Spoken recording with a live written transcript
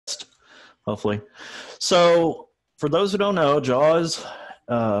hopefully. So for those who don't know, JAWS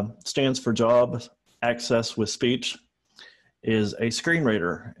stands for Job Access with Speech, is a screen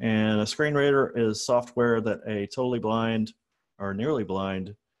reader. And a screen reader is software that a totally blind or nearly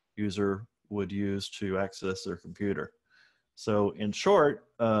blind user would use to access their computer. So in short,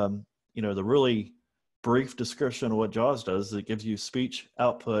 the really brief description of what JAWS does is it gives you speech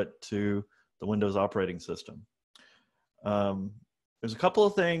output to the Windows operating system. There's a couple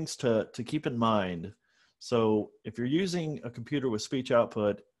of things to keep in mind. So if you're using a computer with speech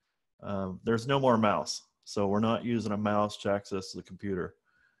output, there's no more mouse. So we're not using a mouse to access the computer.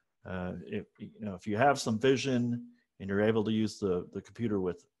 If you have some vision and you're able to use the computer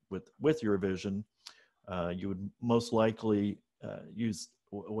with your vision, you would most likely use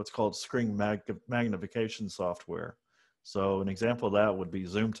what's called screen magnification software. So an example of that would be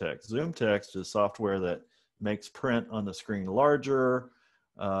Zoom Text. Zoom Text is software that makes print on the screen larger.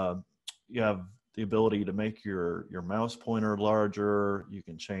 You have the ability to make your mouse pointer larger. You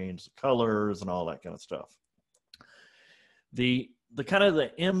can change the colors and all that kind of stuff. The kind of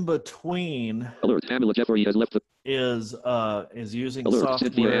the in between Alert, Pamela Jeffrey has left is using Alert,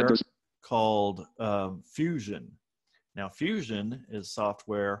 software called Fusion. Now, Fusion is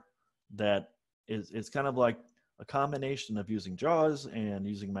software that is kind of like a combination of using JAWS and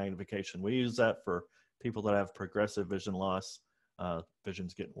using magnification. We use that for people that have progressive vision loss.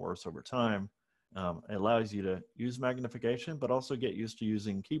 Vision's getting worse over time. It allows you to use magnification, but also get used to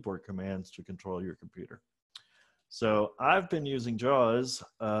using keyboard commands to control your computer. So I've been using JAWS.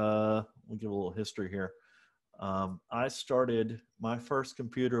 We'll give a little history here. I started, my first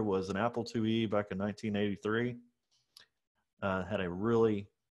computer was an Apple IIe back in 1983. Had a really,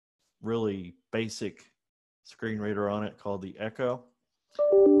 really basic screen reader on it called the Echo.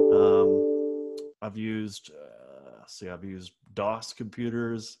 I've used, I've used DOS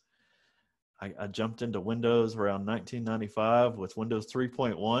computers. I jumped into Windows around 1995 with Windows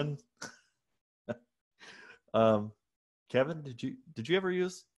 3.1. Kevin, did you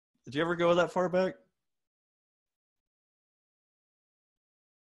ever go that far back?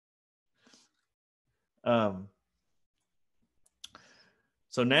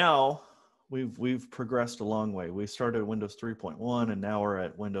 So now we've progressed a long way. We started at Windows 3.1 and now we're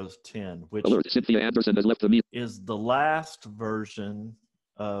at Windows 10, which Alert, Cynthia Anderson has left the meeting. Is the last version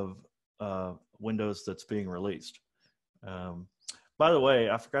of Windows that's being released. By the way,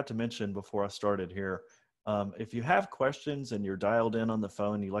 I forgot to mention before I started here, if you have questions and you're dialed in on the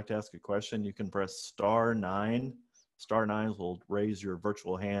phone, you'd like to ask a question, you can press *9. *9 will raise your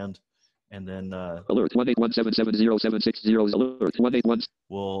virtual hand, and then alert 181770760 alert 181.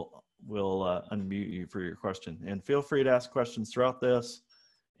 We'll unmute you for your question. And feel free to ask questions throughout this.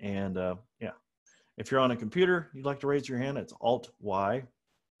 And yeah, if you're on a computer, you'd like to raise your hand, it's Alt-Y.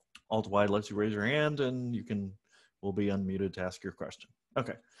 Alt-Y lets you raise your hand, and will be unmuted to ask your question.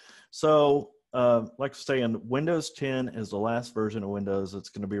 Okay, so like I say, in Windows 10 is the last version of Windows that's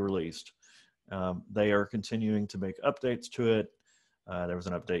going to be released. They are continuing to make updates to it. There was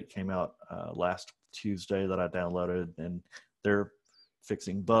an update came out last Tuesday that I downloaded, and they're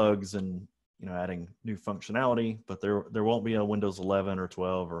fixing bugs and adding new functionality, but there won't be a Windows 11 or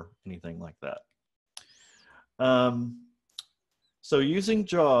 12 or anything like that. So using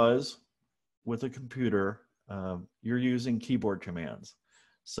JAWS with a computer, you're using keyboard commands.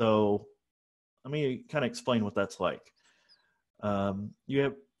 So let me kind of explain what that's like.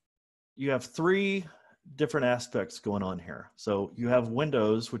 You have three different aspects going on here. So you have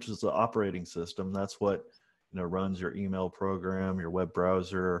Windows, which is the operating system. That's what runs your email program, your web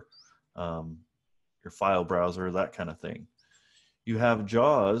browser, your file browser, that kind of thing. You have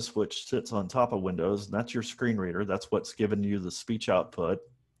JAWS, which sits on top of Windows, and that's your screen reader. That's what's giving you the speech output.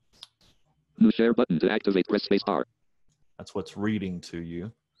 The share button to activate, press space bar. That's what's reading to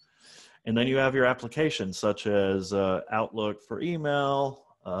you. And then you have your applications such as Outlook for email,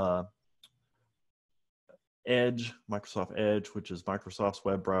 Edge, Microsoft Edge, which is Microsoft's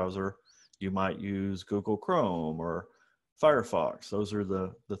web browser. You might use Google Chrome or Firefox. Those are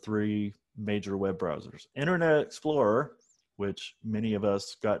the three major web browsers. Internet Explorer, which many of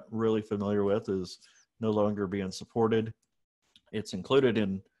us got really familiar with, is no longer being supported. It's included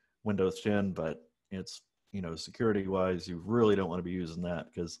in Windows 10, but it's, security-wise, you really don't want to be using that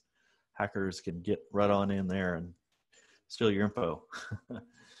because hackers can get right on in there and steal your info.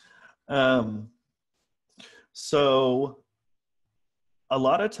 So a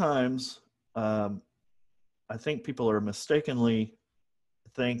lot of times, I think people are mistakenly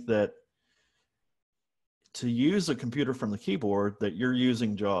think that to use a computer from the keyboard that you're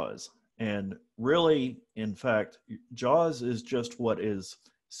using JAWS. And really, in fact, JAWS is just what is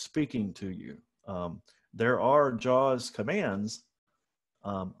speaking to you. There are JAWS commands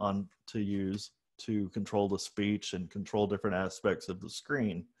to use to control the speech and control different aspects of the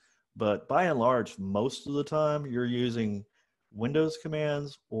screen. But by and large, most of the time, you're using Windows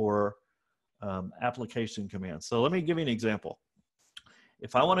commands or application commands. So let me give you an example.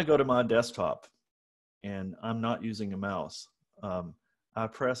 If I want to go to my desktop and I'm not using a mouse, I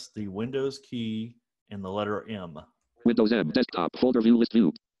press the Windows key and the letter M. Windows M, desktop, folder view, list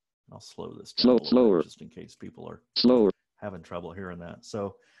view. I'll slow this down a little slower. bit just in case people are Slower. having trouble hearing that.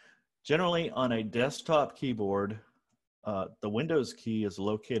 So generally on a desktop keyboard, the Windows key is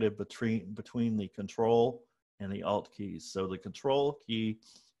located between the Control and the Alt keys. So the Control key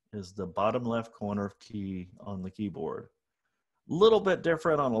is the bottom left corner key on the keyboard. Little bit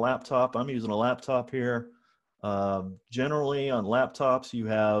different on a laptop. I'm using a laptop here. Generally on laptops, you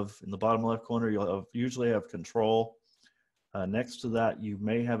have in the bottom left corner, you'll usually have Control. Next to that, you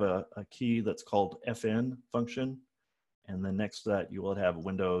may have a key that's called FN function. And then next to that, you will have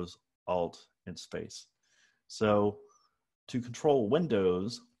Windows, Alt, and space. So to control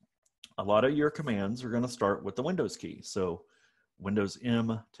Windows, a lot of your commands are going to start with the Windows key. So Windows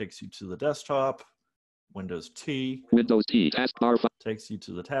M takes you to the desktop. Windows T taskbar takes you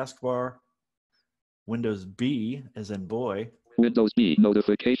to the taskbar. Windows B, as in boy, Windows B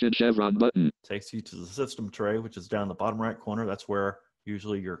notification chevron button takes you to the system tray, which is down the bottom right corner. That's where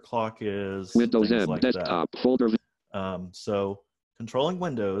usually your clock is. Windows M like desktop folder. So controlling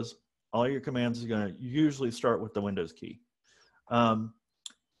Windows, all your commands are going to usually start with the Windows key.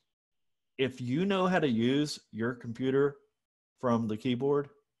 If you know how to use your computer from the keyboard,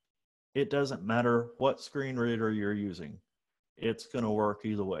 it doesn't matter what screen reader you're using. It's going to work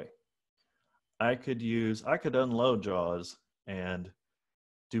either way. I could unload JAWS and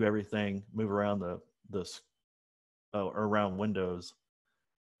do everything, move around around Windows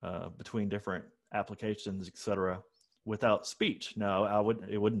between different applications, etc., without speech. Now,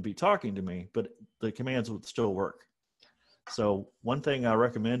 it wouldn't be talking to me, but the commands would still work. So one thing I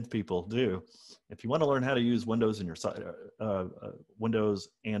recommend people do, if you want to learn how to use Windows in your Windows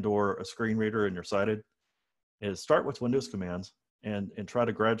and/or a screen reader in your sighted, is start with Windows commands and try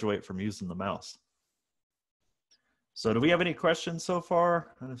to graduate from using the mouse. So do we have any questions so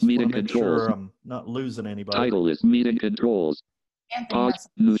far? I just want to make sure I'm not losing anybody. Title is meeting controls. Pause.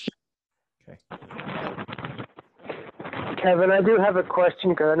 Okay. Kevin, I do have a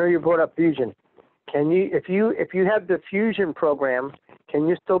question because I know you brought up Fusion. Can you, if you have the Fusion program, can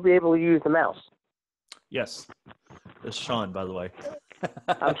you still be able to use the mouse? Yes. It's Sean, by the way.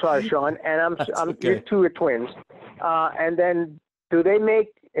 I'm sorry, Sean, and okay. You two are twins. And then, do they make?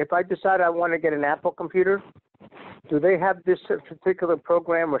 If I decide I want to get an Apple computer, do they have this particular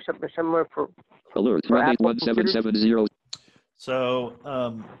program or something similar for? Alert! For 1770. So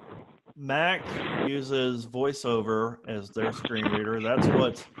Mac uses VoiceOver as their screen reader. That's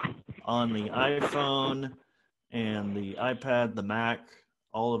what's on the iPhone and the iPad, the Mac,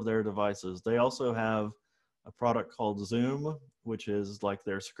 all of their devices. They also have a product called Zoom, which is like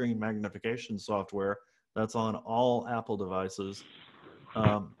their screen magnification software that's on all Apple devices.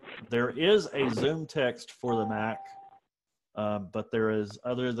 There is a Zoom text for the Mac, but there's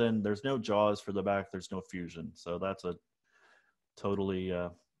no JAWS for the Mac, there's no Fusion. So that's a totally,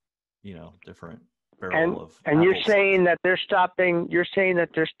 different barrel of And you're saying that they're stopping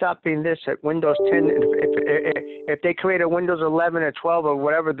this at Windows 10. If they create a Windows 11 or 12 or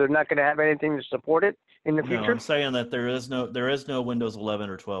whatever, they're not going to have anything to support it in the future? No, I'm saying that there is no Windows 11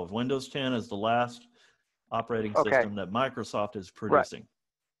 or 12. Windows 10 is the last operating system that Microsoft is producing.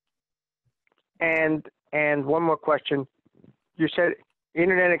 Right. And one more question. You said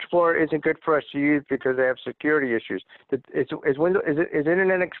Internet Explorer isn't good for us to use because they have security issues. Is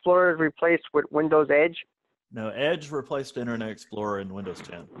Internet Explorer replaced with Windows Edge? No, Edge replaced Internet Explorer in Windows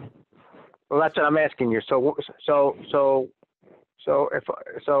 10. Well, that's what I'm asking you. So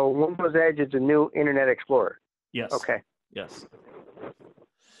Windows Edge is the new Internet Explorer. Yes. Okay. Yes.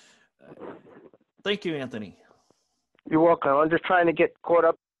 Thank you, Anthony. You're welcome. I'm just trying to get caught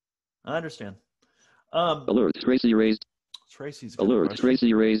up. I understand. Alert! Tracy raised. Tracy's alert!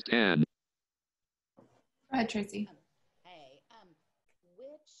 Tracy raised hand. Go ahead, Tracy. Hey,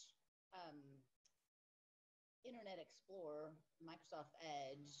 which Internet Explorer, Microsoft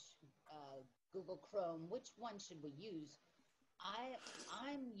Edge, Google Chrome, which one should we use? I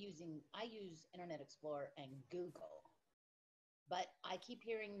use Internet Explorer and Google, but I keep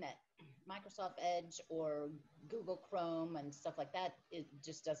hearing that Microsoft Edge or Google Chrome and stuff like that, it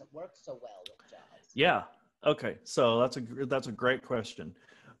just doesn't work so well with JAWS. Yeah. Okay. So that's a great question.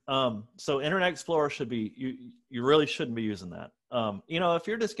 So Internet Explorer should be, you really shouldn't be using that. You know, if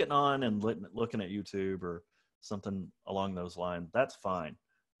you're just getting on and looking at YouTube or something along those lines, that's fine.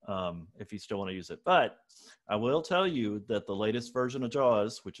 If you still want to use it. But I will tell you that the latest version of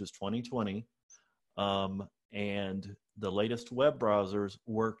JAWS, which is 2020, and the latest web browsers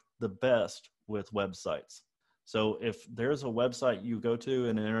work the best with websites. So if there's a website you go to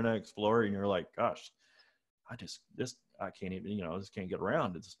in Internet Explorer and you're like, gosh, I can't even, you know, I just can't get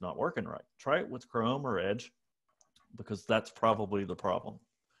around. It's not working right. Try it with Chrome or Edge, because that's probably the problem.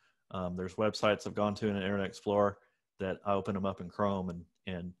 There's websites I've gone to in Internet Explorer that I open them up in Chrome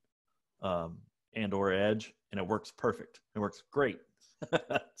and or Edge, and it works perfect. It works great.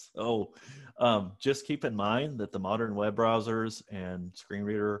 So just keep in mind that the modern web browsers and screen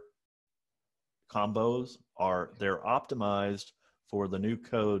reader combos they're optimized for the new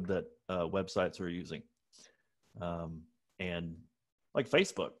code that websites are using. And like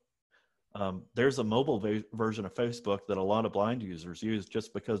Facebook, there's a mobile version of Facebook that a lot of blind users use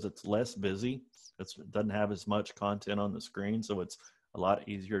just because it's less busy. It doesn't have as much content on the screen, so it's a lot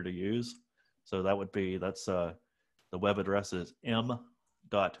easier to use. So that's the web address is m.facebook.com.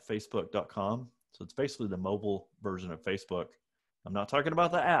 So it's basically the mobile version of Facebook. I'm not talking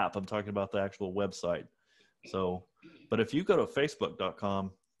about the app. I'm talking about the actual website. So, but if you go to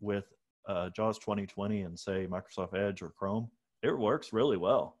facebook.com with JAWS 2020 and say Microsoft Edge or Chrome, it works really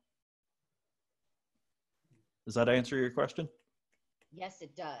well. Does that answer your question? Yes,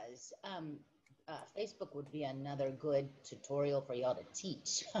 it does. Facebook would be another good tutorial for y'all to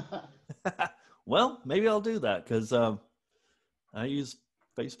teach. Well, maybe I'll do that because I use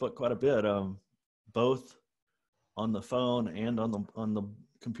Facebook quite a bit, both on the phone and on the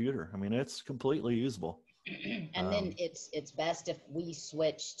computer. I mean, it's completely usable. And then it's best if we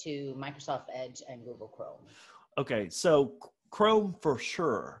switch to Microsoft Edge and Google Chrome. Okay, so Chrome for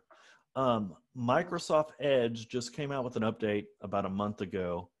sure. Microsoft Edge just came out with an update about a month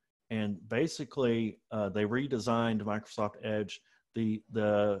ago, and basically they redesigned Microsoft Edge.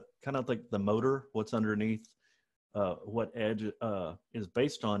 The kind of like the motor, what's underneath what Edge is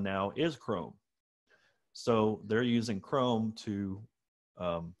based on now is Chrome. So they're using Chrome to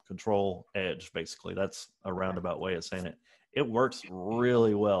control Edge, basically. That's a roundabout way of saying it. It works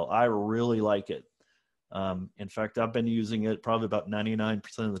really well. I really like it. In fact, I've been using it probably about 99%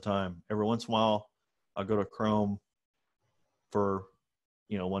 of the time. Every once in a while, I'll go to Chrome for,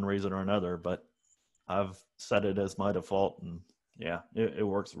 you know, one reason or another, but I've set it as my default, and yeah, it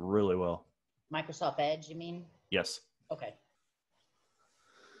works really well. Microsoft Edge, you mean? Yes. Okay.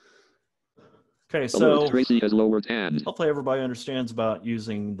 Okay, so Tracy has lowered hand. hopefully everybody understands about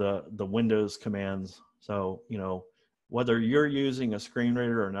using the Windows commands. So, you know, whether you're using a screen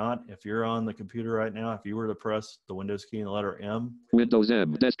reader or not, if you're on the computer right now, if you were to press the Windows key and the letter M, Windows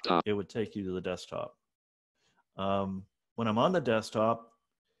M, desktop. it would take you to the desktop. When I'm on the desktop,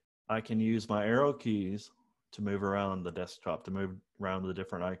 I can use my arrow keys to move around the desktop, to move around the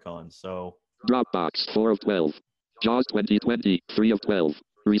different icons. So Dropbox 4 of 12. JAWS 2020 3 of 12.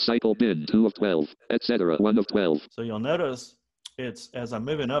 Recycle bin 2 of 12, etc. 1 of 12. So you'll notice it's, as I'm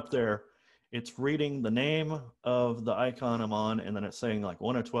moving up there, it's reading the name of the icon I'm on, and then it's saying like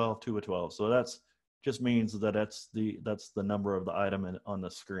 1 of 12, 2 of 12. So that's just means that that's the number of the item on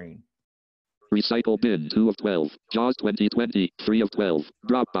the screen. Recycle bin 2 of 12. JAWS 2020 3 of 12.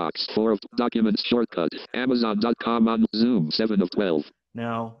 Dropbox 4 of documents shortcut. Amazon.com on Zoom 7 of 12.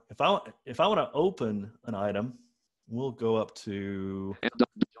 Now, if I want to open an item, we'll go up to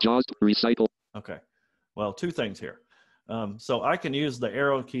JAWS recycle. Okay. Well, two things here. So I can use the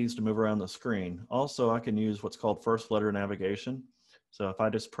arrow keys to move around the screen. Also, I can use what's called first letter navigation. So if I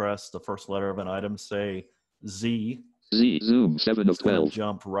just press the first letter of an item, say Z, Zoom 7 of 12.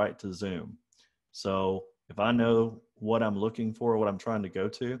 Jump right to Zoom. So if I know what I'm looking for, what I'm trying to go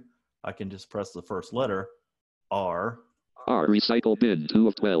to, I can just press the first letter, R. Recycle bin 2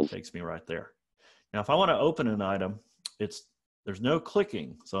 of 12. Takes me right there. Now, if I want to open an item, there's no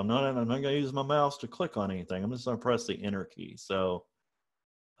clicking. So I'm not going to use my mouse to click on anything. I'm just going to press the enter key. So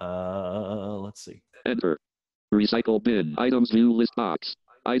let's see. Enter. Recycle bin. Items view list box.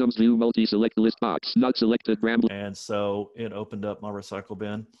 Items view multi-select list box. Not selected rambling. And so it opened up my recycle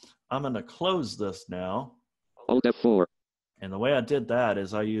bin. I'm going to close this now. Alt F4. And the way I did that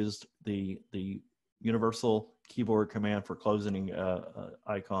is I used the universal keyboard command for closing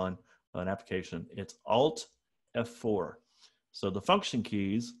icon, an application. It's Alt F4. So the function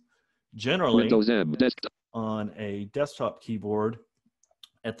keys generally Windows M, desktop. On a desktop keyboard,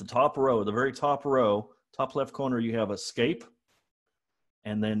 at the top row, the very top row, top left corner, you have escape.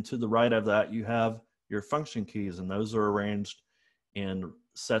 And then to the right of that, you have your function keys, and those are arranged in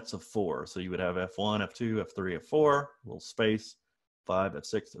sets of 4. So you would have F1, F2, F3, F4, a little space, F5,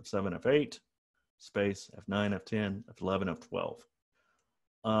 F6, F7, F8, space, F9, F10, F11, F12.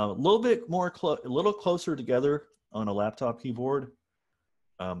 A little bit more, a little closer together on a laptop keyboard.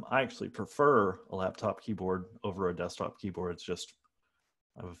 I actually prefer a laptop keyboard over a desktop keyboard. It's just,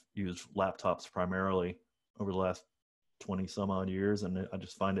 I've used laptops primarily over the last 20 some odd years, and I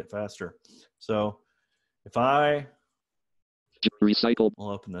just find it faster. So if I Recycle. I'll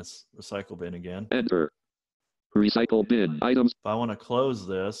open this recycle bin again. Enter. Recycle bin. Items. If I want to close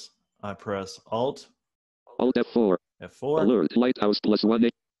this, I press Alt Alt F4. F4. Alert. Lighthouse +1.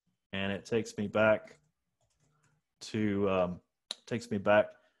 And it takes me back to,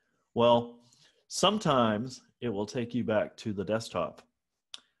 well, sometimes it will take you back to the desktop,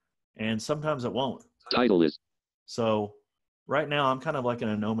 and sometimes it won't. Title is. So right now I'm kind of like in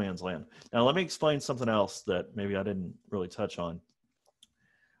a no man's land. Now let me explain something else that maybe I didn't really touch on.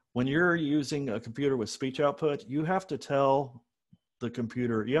 When you're using a computer with speech output, you have to tell the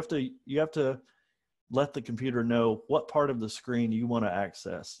computer, you have to let the computer know what part of the screen you want to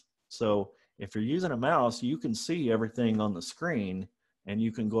access. So if you're using a mouse, you can see everything on the screen and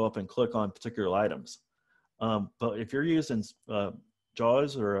you can go up and click on particular items. But if you're using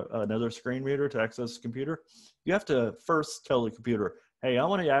JAWS or another screen reader to access the computer, you have to first tell the computer, hey, I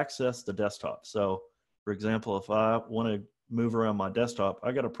want to access the desktop. So for example, if I want to move around my desktop,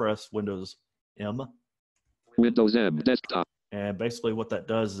 I got to press Windows M. Windows M desktop. And basically what that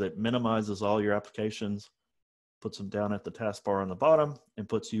does is it minimizes all your applications, puts them down at the taskbar on the bottom, and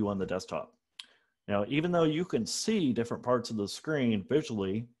puts you on the desktop. Now, even though you can see different parts of the screen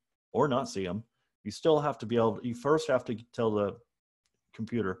visually or not see them, you still have to be able to, you first have to tell the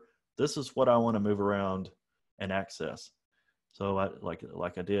computer, this is what I want to move around and access. So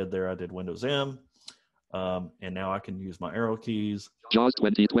like I did there, I did Windows M, and now I can use my arrow keys, JAWS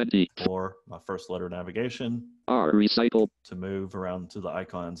 2020, or my first letter navigation, R recycle, to move around to the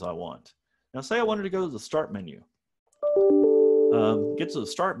icons I want. Now say I wanted to go to the start menu. Get to the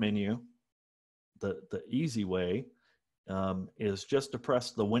start menu, the easy way is just to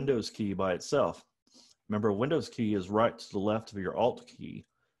press the Windows key by itself. Remember, Windows key is right to the left of your Alt key.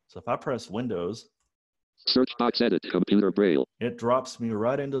 So if I press Windows, search box edit, computer braille, it drops me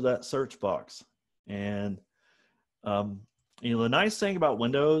right into that search box. And you know, the nice thing about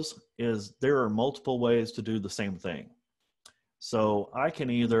Windows is there are multiple ways to do the same thing. So I can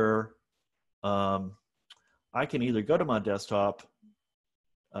either go to my desktop,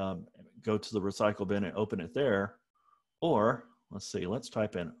 go to the recycle bin and open it there, or let's see, let's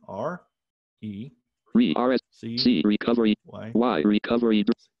type in C recovery, Y recovery,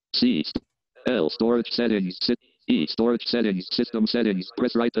 C L storage settings, E storage settings, system settings,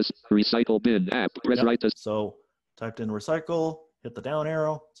 press right to recycle bin app, press right to. So typed in recycle, hit the down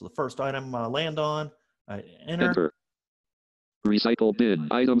arrow. So the first item I land on, I enter. Recycle bin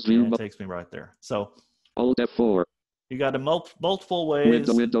items view. And it takes me right there. So Alt F4. You got multiple ways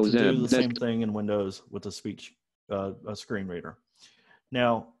Windows to do M the same thing in Windows with a speech, a screen reader.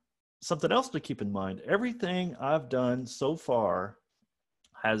 Now, something else to keep in mind, everything I've done so far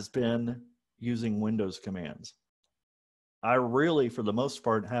has been using Windows commands. I really, for the most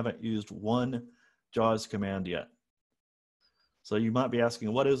part, haven't used one JAWS command yet. So you might be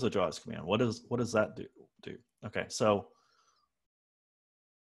asking, what is a JAWS command? What does that do? Okay, so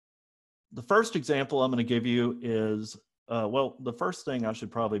the first example I'm going to give you is, well, the first thing I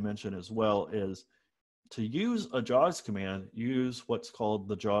should probably mention as well is to use a JAWS command, use what's called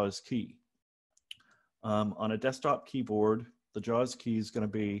the JAWS key. On a desktop keyboard, the JAWS key is going to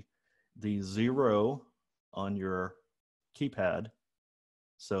be the 0 on your keypad.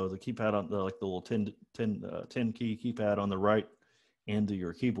 So the keypad on the little 10 key keypad on the right end of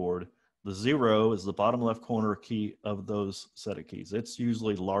your keyboard. The 0 is the bottom left corner key of those set of keys. It's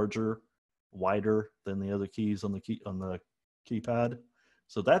usually larger, wider than the other keys on the keypad.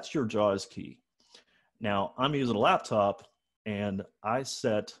 So that's your JAWS key. Now I'm using a laptop and I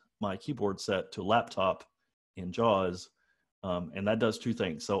set my keyboard set to laptop in JAWS, and that does two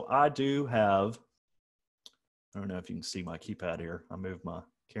things. So I do have, I don't know if you can see my keypad here. I moved my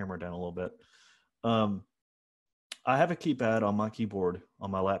camera down a little bit. I have a keypad on my keyboard,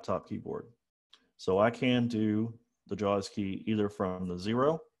 on my laptop keyboard. So I can do the JAWS key either from the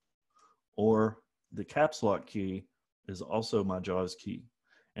 0 or the caps lock key is also my JAWS key.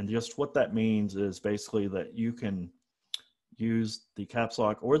 And just what that means is basically that you can use the caps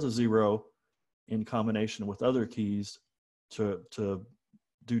lock or the 0 in combination with other keys to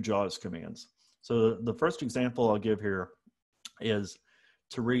do JAWS commands. So the first example I'll give here is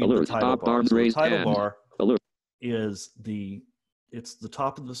to read the title bar. So the title bar is it's the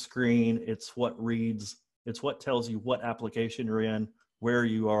top of the screen. It's what reads It's what tells you what application you're in, where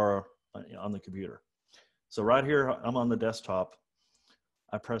you are on the computer. So right here, I'm on the desktop.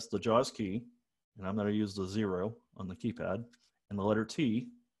 I press the JAWS key, and I'm going to use the 0 on the keypad, and the letter T.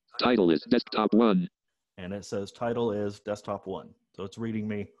 Title is desktop 1. And it says title is desktop 1. So it's reading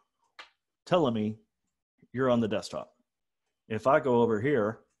me, telling me you're on the desktop. If I go over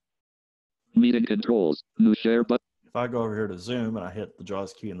here, meeting controls, new share button. If I go over here to Zoom and I hit the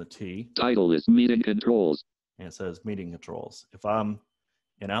JAWS key and the T. Title is meeting controls. And it says meeting controls. If I'm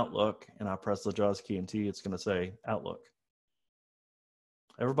in Outlook and I press the JAWS key and T, it's going to say Outlook.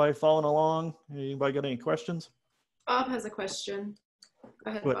 Everybody following along? Anybody got any questions? Bob has a question.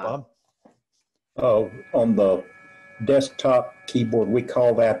 Go ahead, Go ahead, Bob. Oh, on the desktop keyboard, we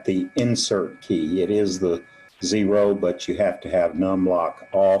call that the insert key. It is the 0, but you have to have numlock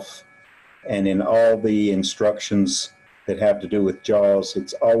off. And in all the instructions that have to do with JAWS,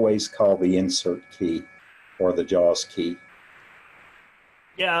 it's always called the insert key or the JAWS key.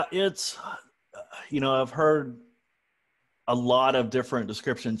 Yeah, it's, I've heard a lot of different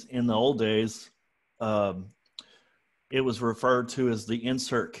descriptions in the old days. It was referred to as the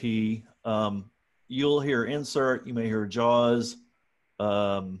insert key. You'll hear insert, you may hear JAWS.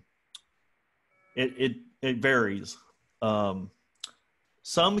 It varies.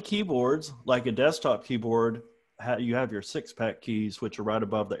 Some keyboards, like a desktop keyboard, you have your 6-pack keys, which are right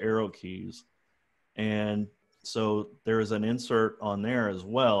above the arrow keys. And so there is an insert on there as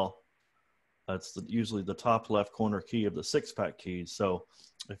well. That's usually the top left corner key of the 6-pack keys. So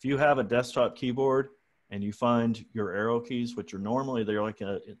if you have a desktop keyboard and you find your arrow keys, which are normally, they're like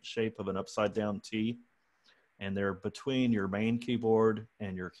in shape of an upside down T, and they're between your main keyboard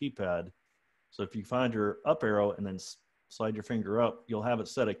and your keypad. So if you find your up arrow and then slide your finger up, you'll have a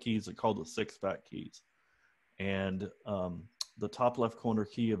set of keys that are called the 6-pack keys. And the top left corner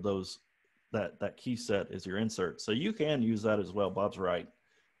key of those, that key set is your insert. So you can use that as well. Bob's right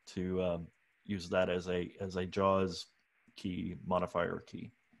to use that as a JAWS key modifier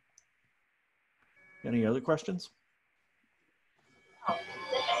key. Any other questions?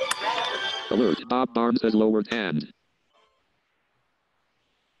 Alert, Bob Barnes has lowered hand.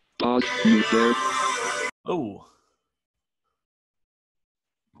 Pause, new share. Oh.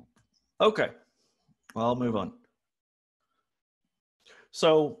 Okay, well, I'll move on.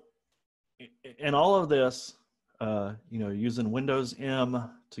 So in all of this, using Windows M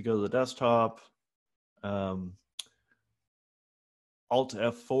to go to the desktop, Alt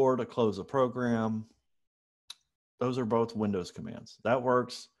F4 to close a program, those are both Windows commands. That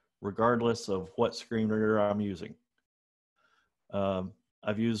works regardless of what screen reader I'm using.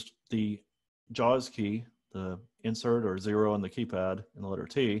 I've used the JAWS key, the insert or 0 on the keypad and the letter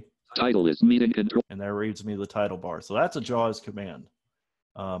T. Title is meeting control. And that reads me the title bar. So that's a JAWS command.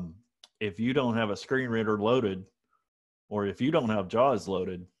 If you don't have a screen reader loaded, or if you don't have JAWS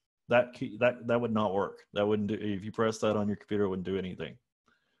loaded, that key, that would not work. That wouldn't do, if you press that on your computer, it wouldn't do anything.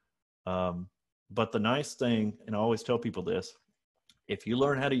 But the nice thing, and I always tell people this, if you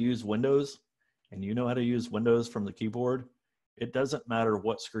learn how to use Windows and you know how to use Windows from the keyboard, it doesn't matter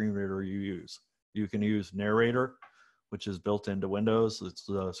what screen reader you use. You can use Narrator, which is built into Windows. It's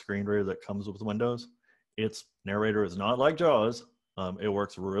the screen reader that comes with Windows. Narrator is not like JAWS. It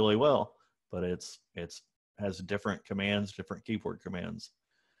works really well, but it has different commands, different keyboard commands.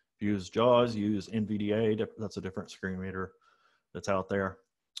 If you use JAWS, use NVDA. That's a different screen reader that's out there.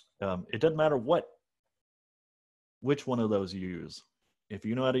 It doesn't matter which one of those you use. If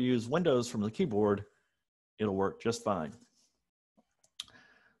you know how to use Windows from the keyboard, it'll work just fine.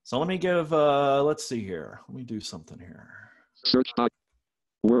 So let me give, let's see here. Let me do something here. Search box.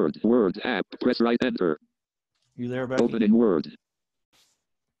 Word app. Press right enter. You there, Becky? Opening Word.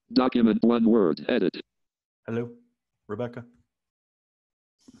 Document 1 Word. Edit. Hello, Rebecca?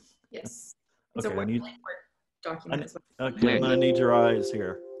 Yes. It's Okay, a blank Word document. Okay, I'm gonna need your eyes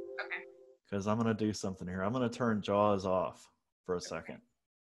here. Okay. Because I'm gonna do something here. I'm gonna turn JAWS off for a second.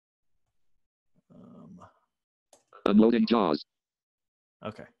 Unloading JAWS.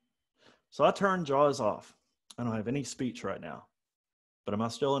 Okay, so I turned JAWS off. I don't have any speech right now, but am I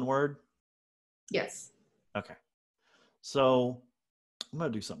still in Word? Yes. Okay, so I'm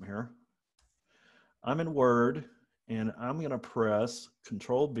gonna do something here. I'm in Word, and I'm gonna press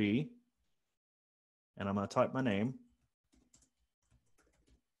Control B, and I'm gonna type my name.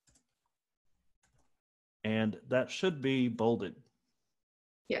 And that should be bolded.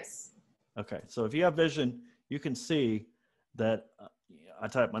 Yes. Okay, so if you have vision, you can see that I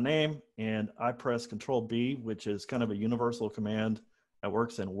type my name and I press Control B, which is kind of a universal command that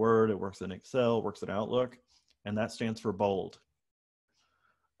works in Word, it works in Excel, it works in Outlook, and that stands for bold.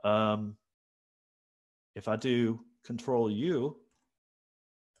 if I do Control U,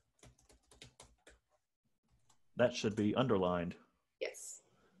 that should be underlined. Yes.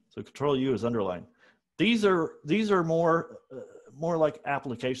 So Control U is underlined. These are more like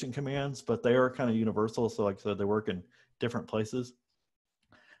application commands, but they are kind of universal. So like I said, they work in different places.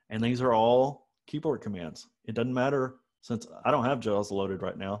 And these are all keyboard commands. It doesn't matter, since I don't have JAWS loaded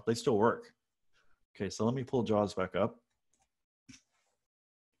right now, they still work. Okay, so let me pull JAWS back up.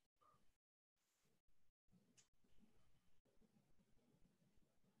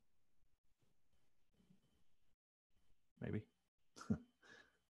 Maybe.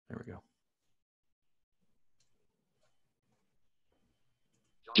 There we go.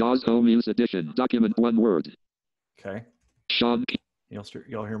 JAWS Home Use Edition, document 1 word. Okay. Sean.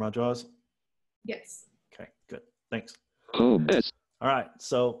 Y'all hear my JAWS? Yes. Okay, good. Thanks. Home S. All right,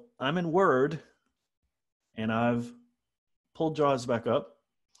 so I'm in Word, and I've pulled JAWS back up.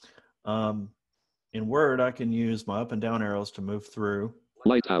 In Word, I can use my up and down arrows to move through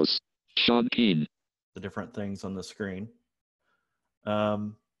Lighthouse. Sean Keen. the different things on the screen.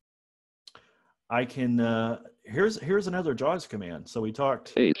 I can, here's another JAWS command. So we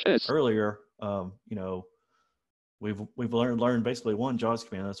talked earlier, you know, we've learned basically one JAWS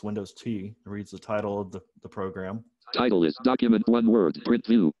command. That's Windows T. It reads the title of the program. Title is document 1 word, print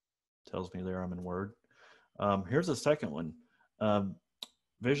view. Tells me there I'm in Word. Here's a second one.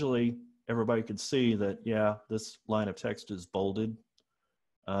 Visually, everybody could see that, yeah, this line of text is bolded.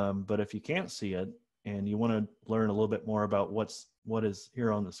 But if you can't see it and you want to learn a little bit more about what is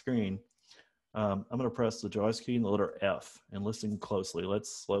here on the screen, I'm going to press the JAWS key and the letter F and listen closely.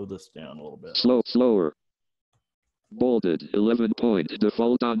 Let's slow this down a little bit. Slower. Bolded, 11 point,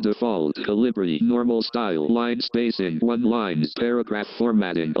 default on default, calibri, normal style, line spacing, 1 lines, paragraph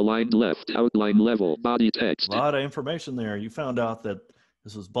formatting, aligned left, outline level, body text. A lot of information there. You found out that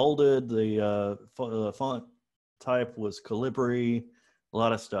this was bolded, the font type was calibri, a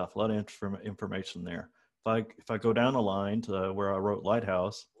lot of stuff, a lot of information there. If I go down the line to where I wrote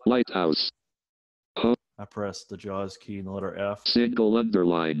Lighthouse. Lighthouse. I press the JAWS key and the letter F. Single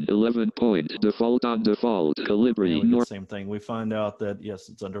underline, 11 point, default on default, calibri. Yeah, same thing. We find out that, yes,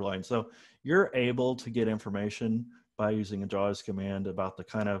 it's underlined. So you're able to get information by using a JAWS command about the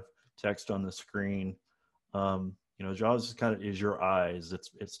kind of text on the screen. You know, JAWS is your eyes.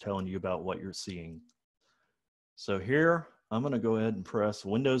 It's telling you about what you're seeing. So here, I'm going to go ahead and press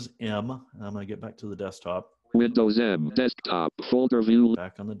Windows M. And I'm going to get back to the desktop. Windows M, desktop, folder view.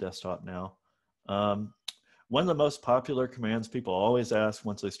 Back on the desktop now. One of the most popular commands people always ask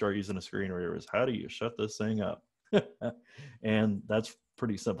once they start using a screen reader is, how do you shut this thing up? And that's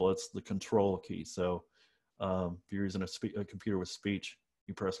pretty simple. It's the Control key. So if you're using a computer with speech,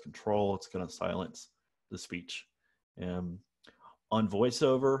 you press Control, it's going to silence the speech. And on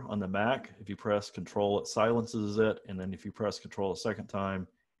VoiceOver on the Mac, if you press Control, it silences it. And then if you press Control a second time,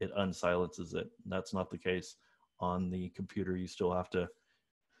 it unsilences it. And that's not the case on the computer. You still have to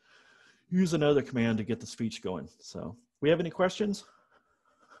use another command to get the speech going. So, we have any questions?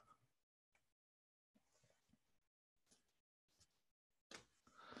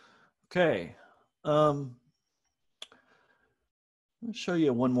 Okay. I'll show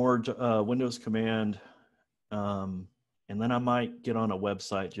you one more Windows command, and then I might get on a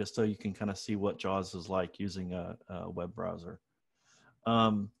website just so you can kind of see what JAWS is like using a web browser.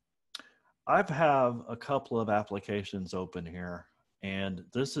 I have a couple of applications open here. And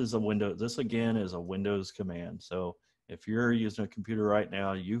this is this again is a Windows command. So if you're using a computer right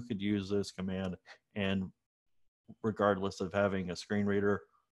now, you could use this command, and regardless of having a screen reader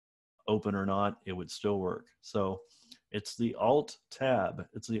open or not, it would still work. So it's the Alt Tab.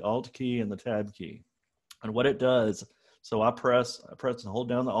 It's the Alt key and the Tab key. And what it does, so I press and hold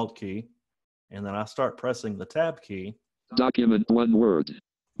down the Alt key, and then I start pressing the Tab key. Document 1 word.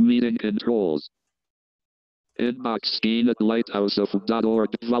 Meeting controls. Inbox screen at lighthouse.org.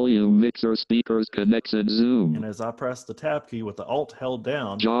 Volume mixer speakers connection Zoom. And as I press the Tab key with the Alt held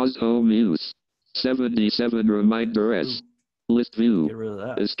down. JAWS home use. 77 reminder S. List view. Get rid of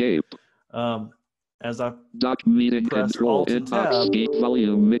that. Escape. As I Doc meeting press control. Alt and Inbox Tab, screen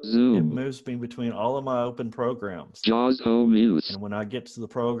volume mix Zoom. It moves me between all of my open programs. JAWS home use. And when I get to the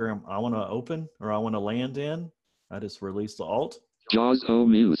program I want to open or I want to land in, I just release the Alt. JAWS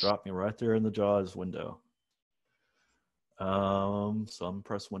home use. Drop me right there in the JAWS window. So I'm going to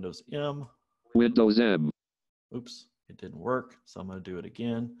press Windows M. Windows M. Oops, it didn't work. So I'm going to do it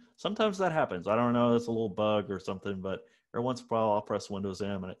again. Sometimes that happens. I don't know, it's a little bug or something, but every once in a while I'll press Windows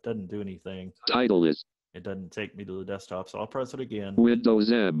M and it doesn't do anything. Title is. It doesn't take me to the desktop, so I'll press it again.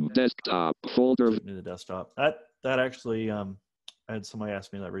 Windows M, desktop, folder. Take me to the desktop. That actually I had somebody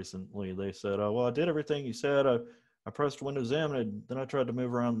ask me that recently. They said, "Oh, well, I did everything you said. I pressed Windows M, and then I tried to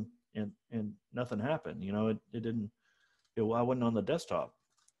move around, and nothing happened. You know, it didn't. I wasn't on the desktop."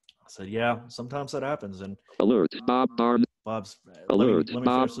 I said, "Yeah, sometimes that happens." And Alert. Bob Barnes. Bob's Alert. let me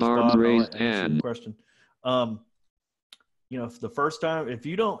Bob finish this, Barnes Bob, and I'll raised answer your hand. question. You know, if the first time, if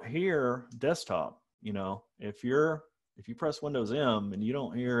you don't hear desktop, you know, if you press Windows M and you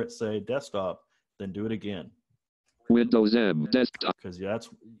don't hear it say desktop, then do it again. Windows M desktop. Because that's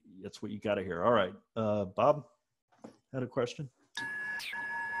what you got to hear. All right, Bob had a question.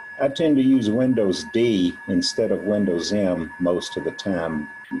 I tend to use Windows D instead of Windows M most of the time.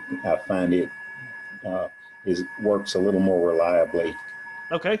 I find it works a little more reliably.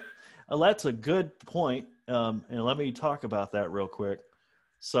 Okay, that's a good point. And let me talk about that real quick.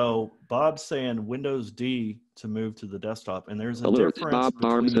 So Bob's saying Windows D to move to the desktop, and there's a Alert. difference Bob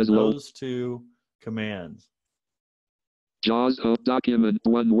Barnes between has low. those two commands. JAWS of document,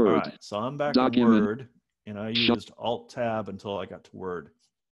 one word. All right, so I'm back Document. to Word, and I used Alt-Tab until I got to Word.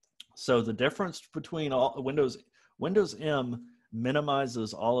 So the difference between Windows M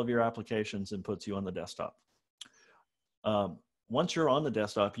minimizes all of your applications and puts you on the desktop. Once you're on the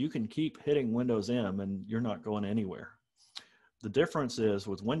desktop, you can keep hitting Windows M and you're not going anywhere. The difference is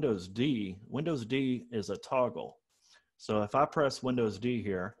with Windows D is a toggle. So if I press Windows D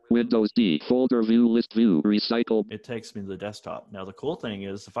here, Windows D, folder view, list view, recycle. It takes me to the desktop. Now the cool thing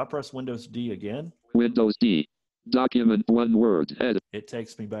is if I press Windows D again, Windows D, document, one word, edit. It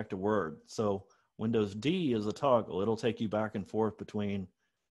takes me back to Word. So Windows D is a toggle. It'll take you back and forth between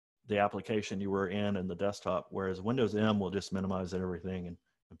the application you were in and the desktop, whereas Windows M will just minimize everything and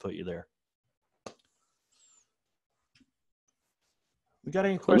put you there. We got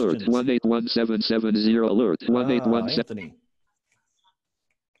any questions? Alert 181770 alert 1817. Anthony.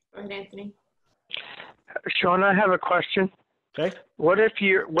 Go ahead, Anthony. Sean, I have a question. Okay. What if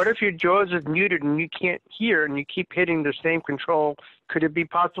your JAWS is muted and you can't hear and you keep hitting the same control? Could it be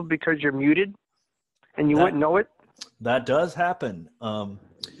possible because you're muted and you wouldn't know it? That does happen.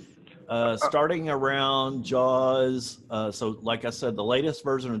 Starting around JAWS, so like I said, the latest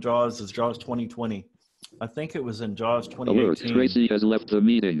version of JAWS is JAWS 2020. I think it was in JAWS 2018. Alert, Tracy has left the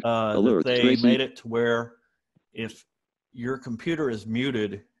meeting. Alert, they Tracy. made it to where if your computer is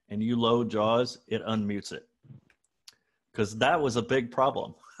muted and you load JAWS, it unmutes it. Because that was a big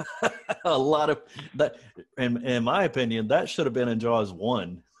problem. A lot of that, in my opinion, that should have been in JAWS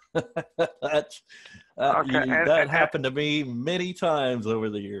 1. That happened to me many times over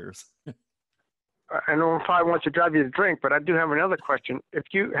the years. I know I probably want to drive you to drink, but I do have another question. If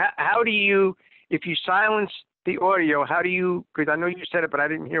you silence the audio, how do you? Because I know you said it, but I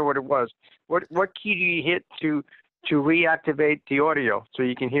didn't hear what it was. What key do you hit to reactivate the audio so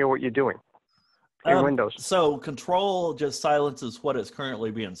you can hear what you're doing in Windows? So Control just silences what is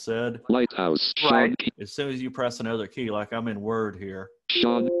currently being said. Lighthouse. Right. As soon as you press another key, like I'm in Word here.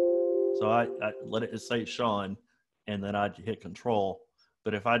 Sean. So I let it say Sean, and then I hit Control.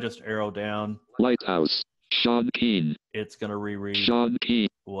 But if I just arrow down, Lighthouse, Sean Keen, it's going to reread Sean Keen.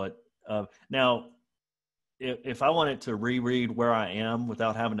 What now? If I want it to reread where I am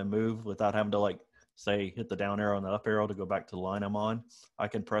without having to move, without having to like say hit the down arrow and the up arrow to go back to the line I'm on, I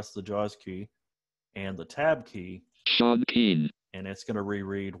can press the JAWS key and the Tab key, Sean Keen, and it's going to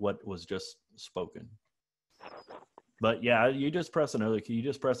reread what was just spoken. But yeah, you just press another key. You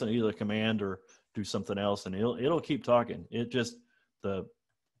just press either command or do something else, and it'll keep talking. It just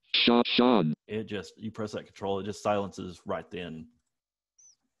Sean. It just you press that control, it just silences right then.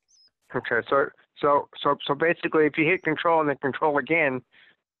 Okay, so basically, if you hit Control and then Control again,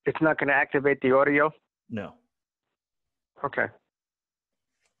 it's not going to activate the audio. No. Okay.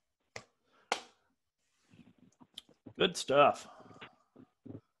 Good stuff.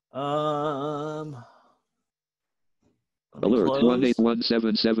 Alert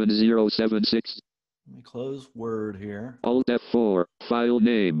 18177076. Let me close Word here. Alt F4. File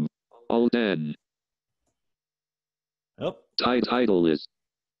name. Alt N. Yep. Title is.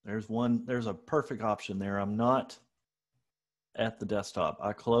 There's a perfect option there. I'm not at the desktop.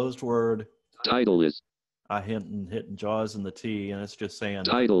 I closed Word. Title is. I hit JAWS and the T, and it's just saying.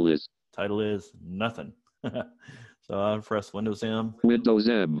 Title is nothing. So I press Windows M. Windows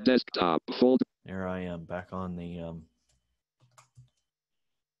M desktop folder. There I am, back on the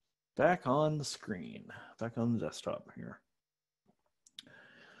screen, back on the desktop here.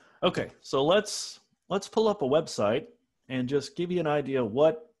 Okay, so let's pull up a website and just give you an idea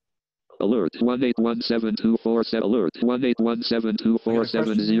what. Alert 181724. Alert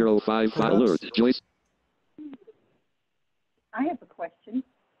 1817247055. Alert Joyce. I have a question.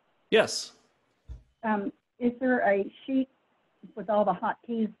 Yes. Is there a sheet with all the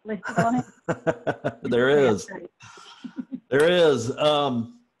hotkeys listed on it? There is. There is.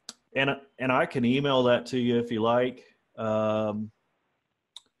 And I can email that to you if you like.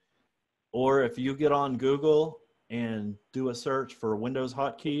 Or if you get on Google and do a search for Windows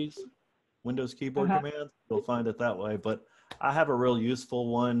hotkeys, Windows keyboard commands, you'll find it that way. But I have a real useful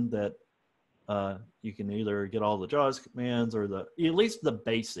one that you can either get all the JAWS commands or at least the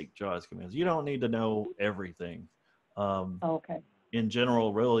basic JAWS commands. You don't need to know everything. Okay. In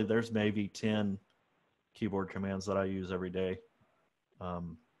general, really, there's maybe 10 keyboard commands that I use every day.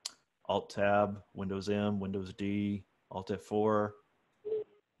 Alt-Tab, Windows M, Windows D, Alt-F4.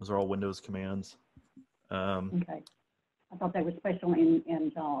 Those are all Windows commands. Okay. I thought they were special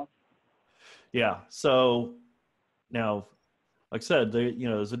in JAWS. Yeah. So now, like I said,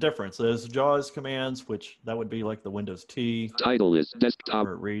 there's a difference. There's JAWS commands, which that would be like the Windows T. Title is desktop.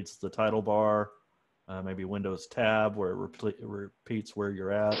 Where it reads the title bar. Maybe Windows Tab, where it repeats where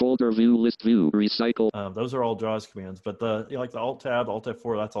you're at. Folder view, list view, recycle. Those are all JAWS commands. But like the Alt-Tab,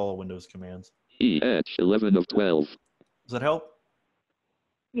 Alt-F4, that's all Windows commands. EH 11 of 12. Does that help?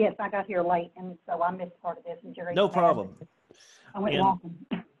 Yes, I got here late, and so I missed part of this. And Jerry, No problem. I went walking.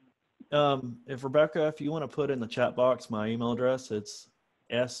 If Rebecca, if you want to put in the chat box my email address, it's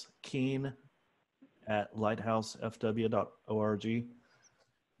skeen@lighthousefw.org.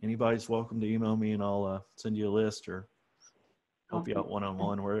 Anybody's welcome to email me, and I'll send you a list or help you out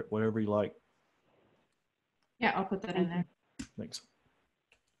one-on-one, whatever you like. Yeah, I'll put that in there. Thanks.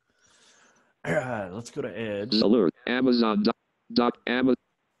 All right, let's go to Edge. Alert, Amazon Amazon.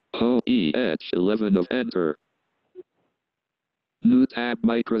 EH 11 of enter. New tab,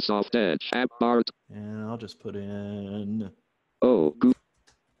 Microsoft Edge app bar. And I'll just put in. Google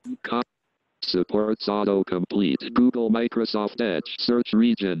supports autocomplete. Google Microsoft Edge search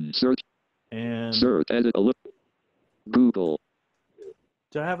region search And search edit alert. Google.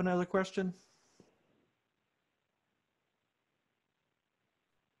 Do I have another question?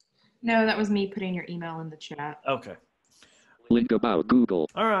 No, that was me putting your email in the chat. Okay. Link about Google.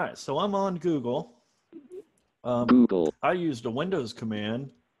 All right, so I'm on Google. Google. I used a Windows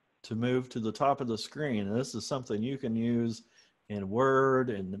command to move to the top of the screen. And this is something you can use in Word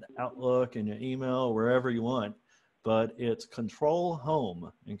and Outlook and your email, wherever you want. But it's Control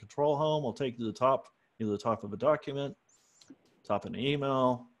Home. And Control Home will take you to the top, either the top of a document, top of an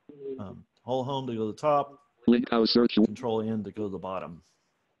email, Whole Home to go to the top, Lighthouse search. Control N to go to the bottom.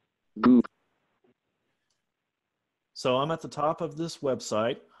 Google. So I'm at the top of this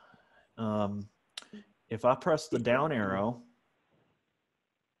website. If I press the down arrow,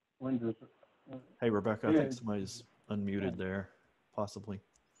 hey Rebecca, I think somebody's unmuted there, possibly.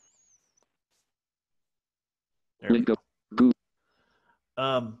 There we go.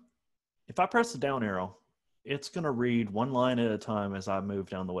 If I press the down arrow, it's going to read one line at a time as I move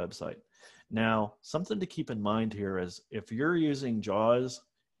down the website. Now, something to keep in mind here is if you're using JAWS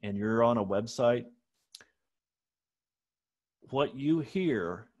and you're on a website, what you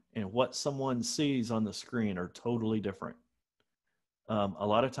hear and what someone sees on the screen are totally different. A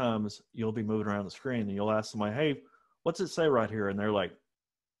lot of times you'll be moving around the screen and you'll ask somebody, hey, what's it say right here? And they're like,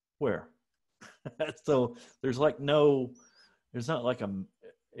 where? So there's like there's not like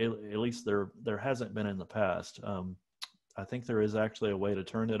at least there hasn't been in the past. I think there is actually a way to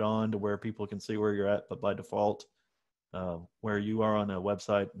turn it on to where people can see where you're at, but by default, where you are on a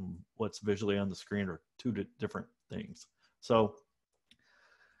website and what's visually on the screen are two different things. So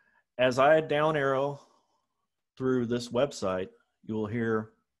as I down arrow through this website, you will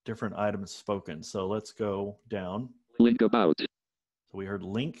hear different items spoken. So let's go down. Link about. So we heard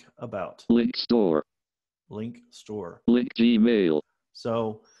link about. Link store. Link store. Link Gmail.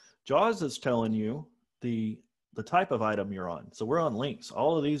 So JAWS is telling you the type of item you're on. So we're on links.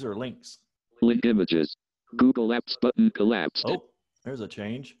 All of these are links. Link images. Google Apps button collapsed. Oh, there's a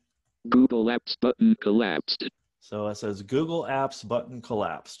change. Google Apps button collapsed. So it says Google Apps button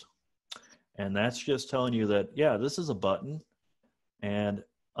collapsed. And that's just telling you that, yeah, this is a button. And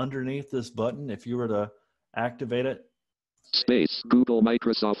underneath this button, if you were to activate it. Space, Google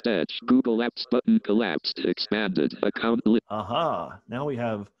Microsoft Edge, Google Apps button collapsed, expanded, account list. Aha, now we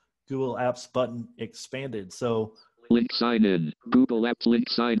have Google Apps button expanded. So link sign in, Google Apps link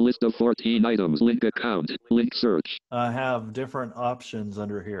sign list of 14 items, link account, link search. I have different options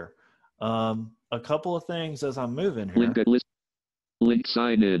under here. A couple of things as I'm moving here. Link list, link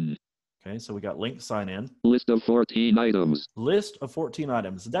sign in. Okay, so we got link sign in. List of 14 items. List of 14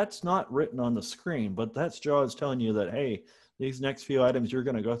 items. That's not written on the screen, but that's JAWS telling you that, hey, these next few items you're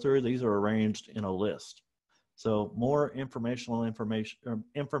going to go through, these are arranged in a list. So more informational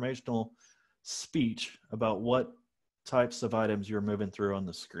speech about what types of items you're moving through on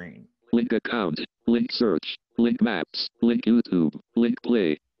the screen. Link account, link search, link maps, link YouTube, link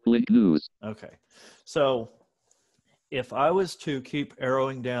play, link news. Okay, so if I was to keep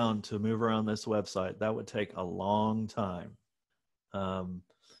arrowing down to move around this website, that would take a long time. I'm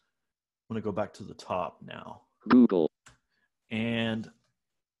going to go back to the top now. Google. And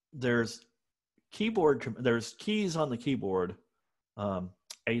there's keys on the keyboard,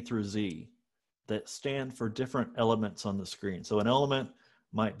 A through Z, that stand for different elements on the screen. So an element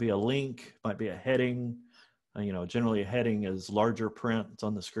might be a link, might be a heading. Generally a heading is larger print. It's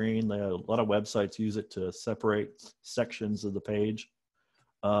on the screen. A lot of websites use it to separate sections of the page.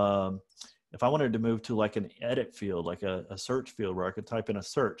 If I wanted to move to like an edit field, like a search field where I could type in a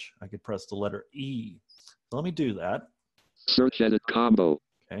search, I could press the letter E. So let me do that. Search edit combo.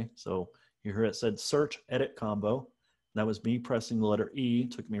 Okay, so you hear it said search edit combo. That was me pressing the letter E,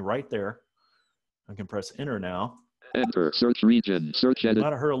 took me right there. I can press enter now. Enter, search region, search edit. You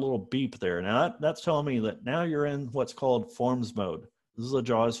might have heard a little beep there. Now that's telling me that now you're in what's called forms mode. This is a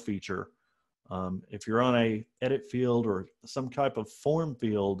JAWS feature. If you're on a edit field or some type of form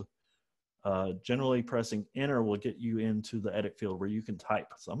field, generally pressing enter will get you into the edit field where you can type.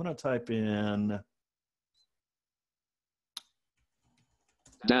 So I'm going to type in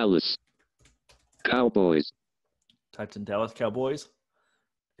Dallas Cowboys. Typed in Dallas Cowboys.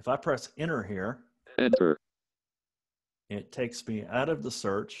 If I press enter here, enter, it takes me out of the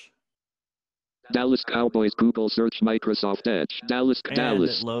search. Dallas Cowboys, Google search, Microsoft Edge, Dallas. And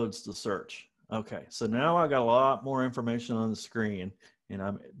it loads the search. Okay, so now I got a lot more information on the screen, and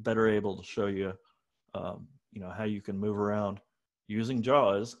I'm better able to show you, how you can move around using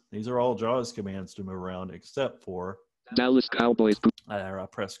JAWS. These are all JAWS commands to move around, except for Dallas Cowboys. I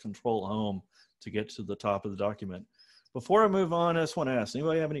press Control Home to get to the top of the document. Before I move on, I just want to ask,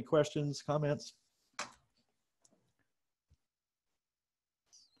 anybody have any questions, comments?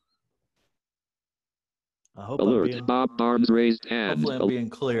 I hope Alert, Bob Barnes raised hand. Hopefully I'm being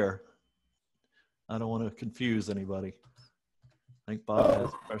clear. I don't want to confuse anybody. I think Bob has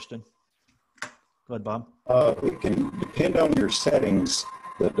a question. Go ahead, Bob. It can depend on your settings.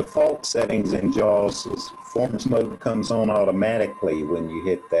 The default settings in JAWS is forms mode comes on automatically when you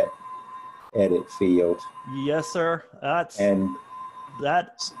hit that edit field. Yes, sir. I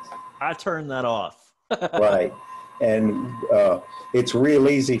turned that off. Right. And it's real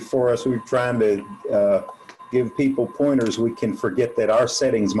easy for us. We're trying to give people pointers. We can forget that our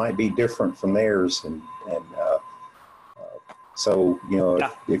settings might be different from theirs. So,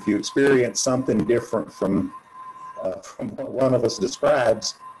 if you experience something different from what one of us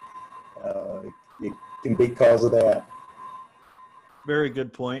describes, it can be because of that. Very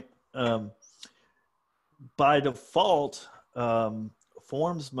good point. By default,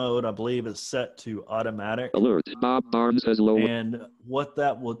 forms mode, I believe, is set to automatic. Alert, Bob Barnes has low. And what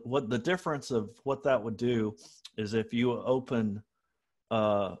the difference of what that would do is if you open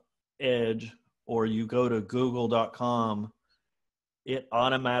Edge or you go to google.com, it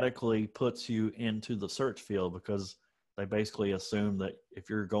automatically puts you into the search field because they basically assume that if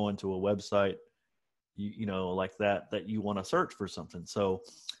you're going to a website, like that you want to search for something. So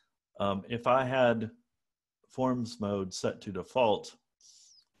if I had forms mode set to default,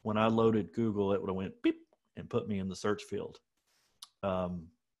 when I loaded Google, it would have went beep and put me in the search field. And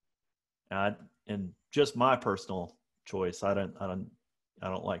just my personal choice, I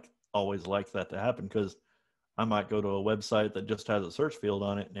don't always like that to happen because I might go to a website that just has a search field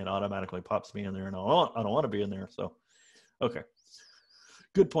on it and it automatically pops me in there, and I don't want to be in there. So, okay,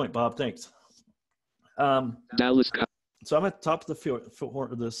 good point, Bob. Thanks. Dallas. So I'm at the top of the field for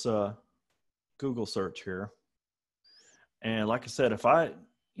this Google search here, and like I said, if I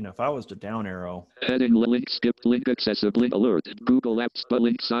was to down arrow, heading link skipped, link accessible, link alert, Google Apps, but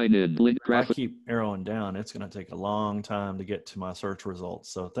link sign in, link graphic. If I keep arrowing down, it's going to take a long time to get to my search results.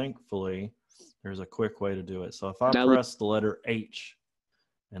 So thankfully, there's a quick way to do it. So if I press the letter H,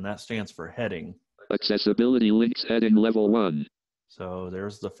 and that stands for heading. Accessibility links heading level 1. So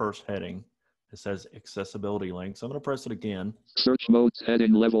there's the first heading. It says accessibility links. I'm going to press it again. Search modes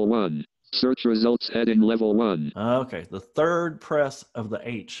heading level 1. Search results heading level 1. Okay, the third press of the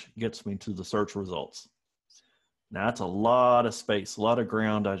H gets me to the search results. Now that's a lot of space, a lot of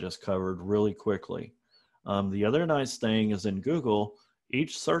ground I just covered really quickly. The other nice thing is in Google,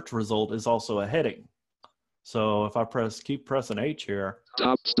 each search result is also a heading. So if I keep pressing H here,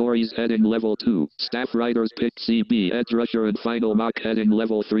 Top stories heading level 2. Staff writers pick CB, Edge Rusher and Final Mock heading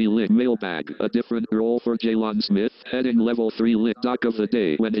level 3 lit. Mailbag, a different role for Jalon Smith heading level 3 lit. Doc of the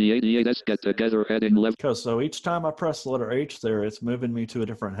day, when the 88s get together heading level. So each time I press the letter H there, it's moving me to a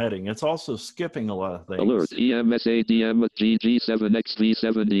different heading. It's also skipping a lot of things. Alert, EMSADM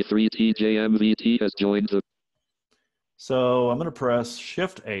GG7XV70 3TJMVT has joined the. So I'm going to press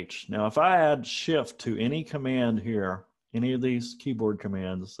Shift H. Now, if I add Shift to any command here, any of these keyboard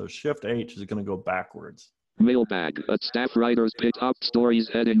commands, so Shift H is going to go backwards. Mailbag, a staff writers pick up stories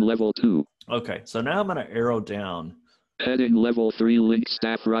heading level 2. Okay, so now I'm going to arrow down. Heading level 3 link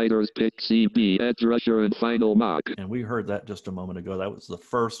staff writers pick CB, Edge Rusher and Final Mock. And we heard that just a moment ago. That was the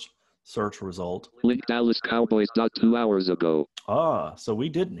first search result. Link Dallas Cowboys. 2 hours ago. Ah, so we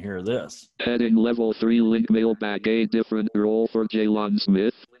didn't hear this. Heading level 3 link mailbag, a different role for Jalon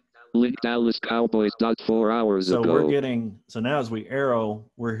Smith. Link Dallas Cowboys. 4 hours ago. So we're getting, so now as we arrow,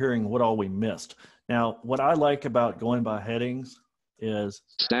 we're hearing what all we missed. Now, what I like about going by headings is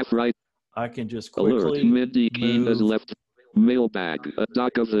staff right. I can just quickly Alert, Mindy Keene has left. Mailbag, a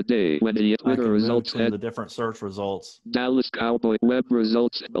doc of the day, when the Twitter results the different search results. Dallas Cowboy web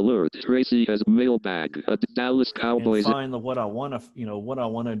results alert. Tracy has mailbag, a Dallas Cowboys. And find what I want to, what I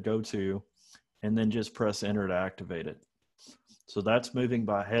want to go to, and then just press enter to activate it. So that's moving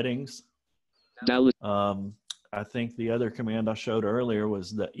by headings. Dallas. I think the other command I showed earlier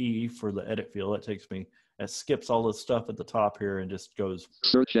was the E for the edit field. It skips all the stuff at the top here and just goes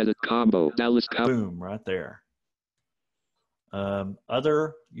search edit combo. Dallas boom right there.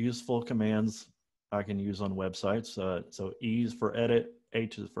 Other useful commands I can use on websites. So E is for edit,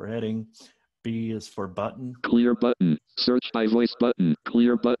 H is for heading, B is for button. Clear button. Search by voice button.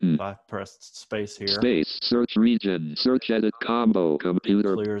 Clear button. I pressed space here. Space. Search region. Search edit combo.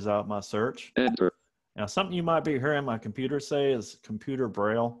 Computer. Clears out my search. Enter. Now something you might be hearing my computer say is computer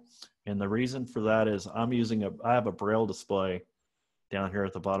braille. And the reason for that is I have a braille display down here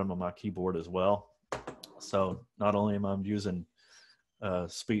at the bottom of my keyboard as well. So not only am I using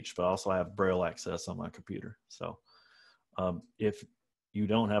speech, but also I have braille access on my computer. So if you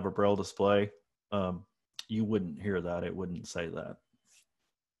don't have a braille display, you wouldn't hear that. It wouldn't say that.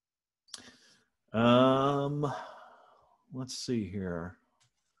 Let's see here.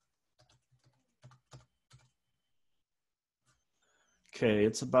 Okay,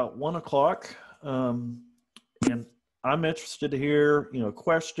 it's about 1 o'clock, and I'm interested to hear,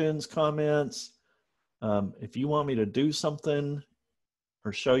 questions, comments. If you want me to do something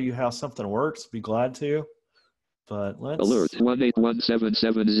or show you how something works, be glad to. But let's alert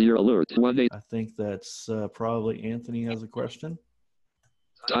 181770 alert 18. I think that's probably Anthony has a question.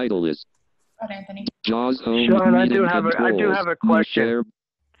 Title is Anthony. Jaws home. Sean, I do have a question.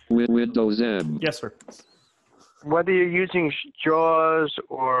 With Windows M. Yes, sir. Whether you're using JAWS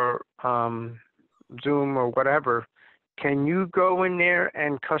or Zoom or whatever, can you go in there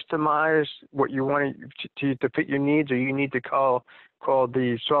and customize what you want to fit your needs, or you need to call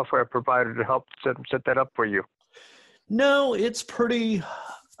the software provider to help set that up for you? No, it's pretty.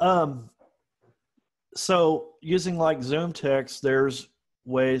 So using like Zoom text, there's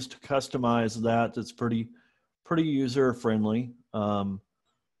ways to customize that. That's pretty user friendly.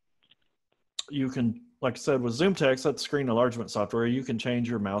 You can, like I said, with Zoom text, that's screen enlargement software. You can change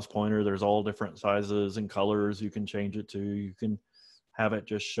your mouse pointer. There's all different sizes and colors you can change it to. You can have it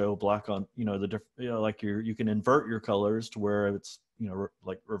just show black on, the different, like you can invert your colors to where it's,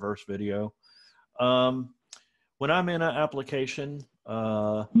 like reverse video. When I'm in an application,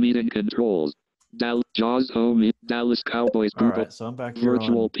 meeting controls, JAWS home, Dallas Cowboys. All right, so I'm back here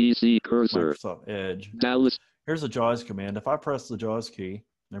virtual on PC cursor. Microsoft Edge. Dallas. Here's a JAWS command. If I press the JAWS key,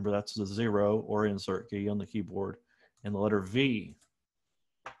 remember that's the 0 or insert key on the keyboard, and the letter V.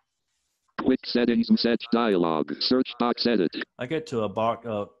 Quick settings set dialog. Search box edit. I get to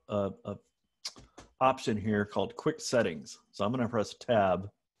a option here called Quick Settings. So I'm going to press Tab.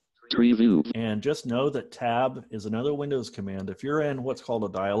 Tree view. And just know that Tab is another Windows command. If you're in what's called a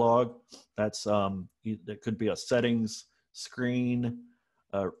dialog, that's that could be a settings screen.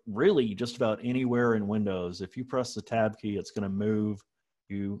 Really, just about anywhere in Windows. If you press the Tab key, it's going to move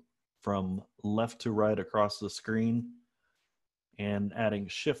you from left to right across the screen, and adding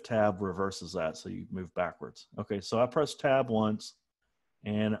Shift Tab reverses that, so you move backwards. Okay, so I press Tab once,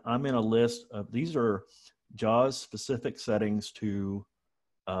 and I'm in a list of, these are JAWS specific settings to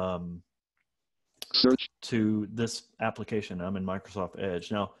search to this application. I'm in Microsoft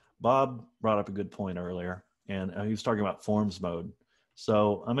Edge. Now, Bob brought up a good point earlier, and he was talking about forms mode.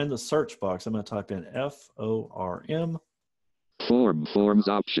 So I'm in the search box. I'm going to type in FORM. Forms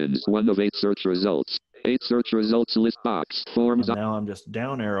options. 1 of 8 search results. 8 search results list box. Forms. And now I'm just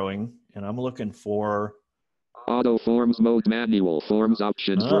down arrowing, and I'm looking for Auto forms mode manual. Forms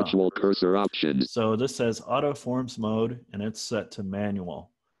options. Virtual cursor options. So this says auto forms mode, and it's set to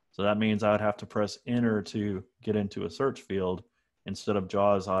manual. So that means I would have to press enter to get into a search field instead of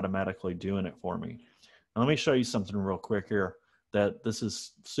JAWS automatically doing it for me. Now, let me show you something real quick here that this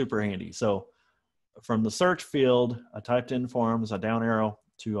is super handy. So from the search field, I typed in forms, I down arrow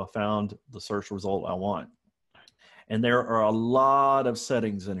to I found the search result I want. And there are a lot of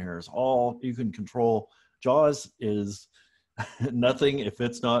settings in here. It's all you can control. JAWS is nothing if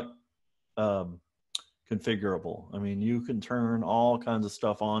it's not configurable. I mean, you can turn all kinds of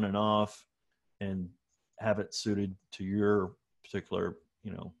stuff on and off and have it suited to your particular,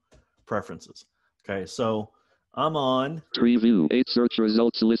 preferences. Okay, so I'm on Preview 8 search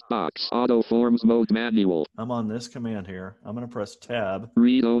results list box. Auto forms mode manual. I'm on this command here. I'm going to press tab.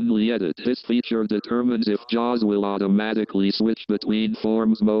 Read only edit. This feature determines if JAWS will automatically switch between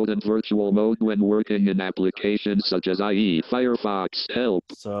forms mode and virtual mode when working in applications such as IE, Firefox, Help,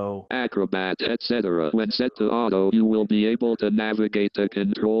 Acrobat, etc. When set to auto, you will be able to navigate the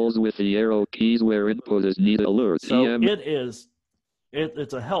controls with the arrow keys where input is needed. Alert. So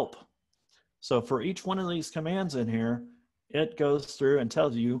it's a help. So for each one of these commands in here, it goes through and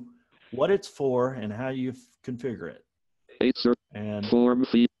tells you what it's for and how you configure it. And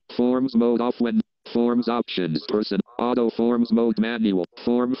forms mode off when forms options person auto forms mode manual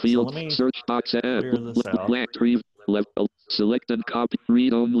form field search box black tree level select and copy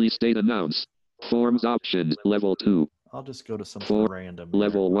read only state announce forms options level 2. I'll just go to something random.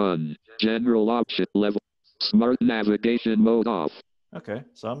 Level 1 general option level smart navigation mode off. Okay,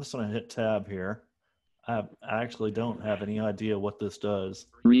 so I'm just going to hit tab here. I actually don't have any idea what this does.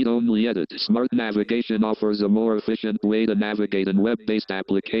 Read only edit. Smart navigation offers a more efficient way to navigate in web-based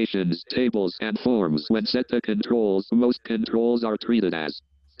applications, tables, and forms. When set to controls, most controls are treated as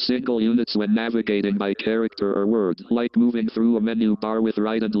single units when navigating by character or word, like moving through a menu bar with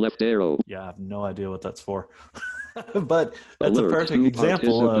right and left arrow. Yeah, I have no idea what that's for. But that's a perfect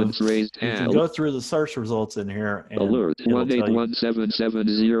example of you can go through the search results in here and alert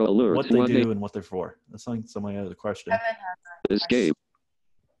 181770 alert what they do and what they're for. That's like somebody has a question. Escape.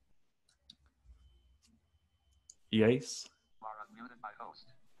 Yes.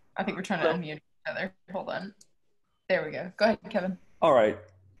 I think we're trying to unmute each other. Hold on. There we go. Go ahead, Kevin. All right.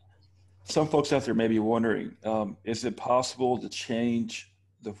 Some folks out there may be wondering, is it possible to change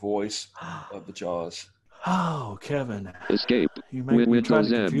the voice of the JAWS? Oh, Kevin. Escape. You may be trying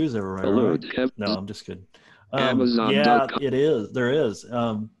to confuse everybody. Alert. Right? No, I'm just kidding. Amazon. Yeah, it is. There is.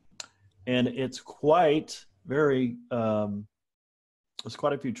 And it's quite very, there's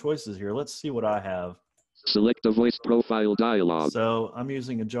quite a few choices here. Let's see what I have. Select the voice profile dialog. So I'm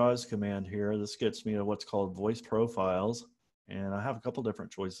using a JAWS command here. This gets me to what's called voice profiles. And I have a couple different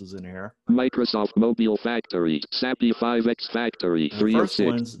choices in here. Microsoft Mobile Factory, SAPI 5X Factory, 306. The first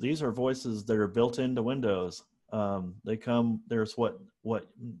ones, these are voices that are built into Windows. They come, there's what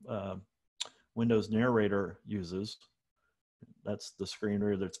Windows Narrator uses. That's the screen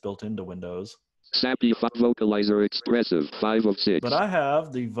reader that's built into Windows. SAPI Vocalizer Expressive, 5 of 6. But I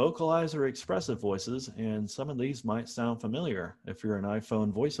have the Vocalizer Expressive voices, and some of these might sound familiar if you're an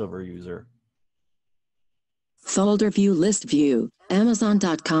iPhone voiceover user. Folder view, list view,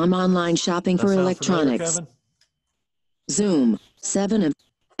 Amazon.com online shopping for electronics. Familiar, Zoom, 7 of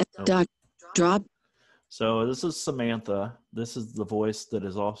drop. So this is Samantha. This is the voice that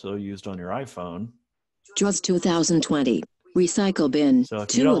is also used on your iPhone. JAWS 2020. Recycle bin, so if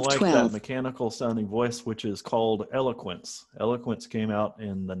 2 you don't of like 12. that mechanical sounding voice, which is called Eloquence. Eloquence came out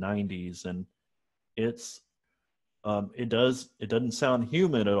in the 90s, and it's it doesn't sound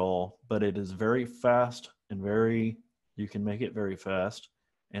human at all, but it is very fast and you can make it very fast,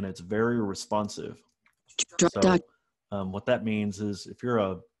 and it's very responsive. So what that means is if you're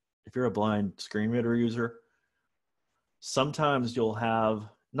a blind screen reader user, sometimes you'll have,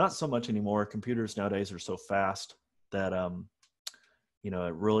 not so much anymore, computers nowadays are so fast that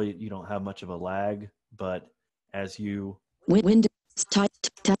it really, you don't have much of a lag, but as you Windows tap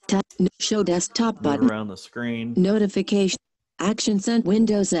show desktop button around the screen, notification action sent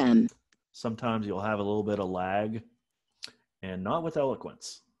Windows M, sometimes you'll have a little bit of lag, and not with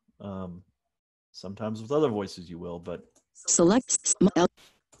Eloquence. Sometimes with other voices you will, but select I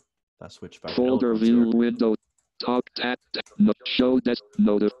switch back folder view here. Window talk tab show desktop.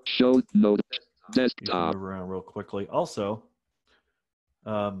 You can move around real quickly. Also,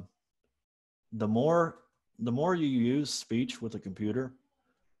 the more you use speech with a computer,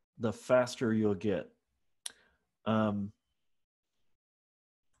 the faster you'll get.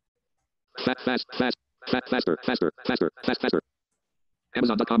 Fast. Faster.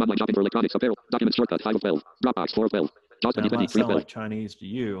 Amazon.com online shopping for electronics apparel. Document shortcut 5 of 12. Dropbox 4 of 12. JAWS Now, it 2020 might 3 of sound 12. like Chinese to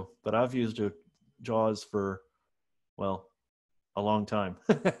you, but I've used JAWS for, well, a long time,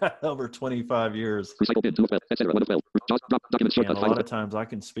 over 25 years. Recycle bin 2 of 12, etc. 1 of 12. JAWS document And shortcut a 5 lot of of times I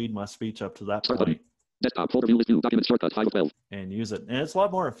can speed my speech up to that Start point button. Desktop folder view list view. Document shortcut 5 of 12. and use it. And it's a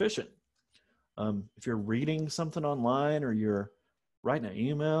lot more efficient. If you're reading something online or you're writing an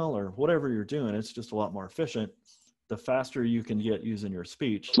email or whatever you're doing, it's just a lot more efficient. The faster you can get using your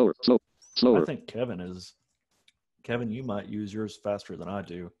speech. Slower. I think Kevin, you might use yours faster than I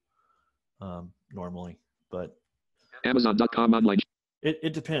do normally, but Amazon.com online.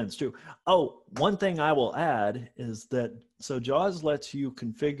 it depends too. Oh, one thing I will add is that, so JAWS lets you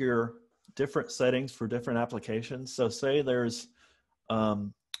configure different settings for different applications. So say there's,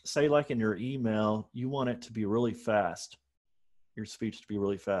 say like in your email, you want it to be really fast, your speech to be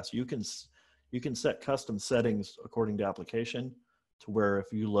really fast. You can set custom settings according to application to where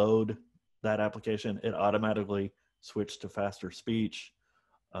if you load that application, it automatically switches to faster speech.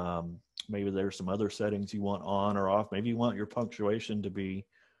 Maybe there's some other settings you want on or off. Maybe you want your punctuation to be,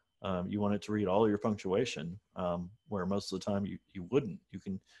 you want it to read all your punctuation, where most of the time you wouldn't.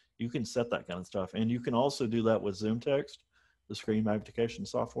 You can set that kind of stuff. And you can also do that with Zoom Text, the screen magnification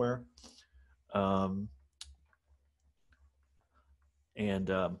software.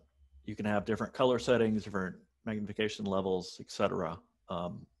 You can have different color settings, different magnification levels, etc.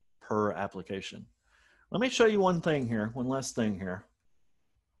 Per application. Let me show you one last thing here.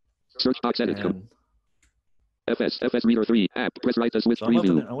 Search box edit. FS Reader 3 app. Press right to switch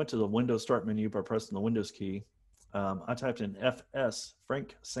preview. I went to the Windows Start menu by pressing the Windows key. I typed in FS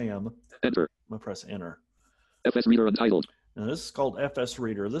Frank Sam. Enter. I'm gonna press enter. FS Reader untitled. Now this is called FS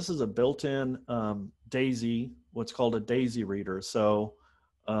Reader. This is a built-in DAISY, what's called a DAISY reader. So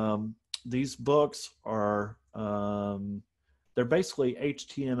these books are they're basically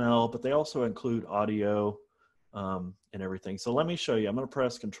HTML, but they also include audio and everything. So let me show you. I'm going to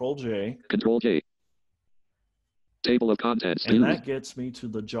press Control J. Control J. Table of contents. And that gets me to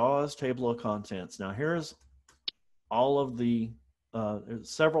the JAWS table of contents. Now here's all of the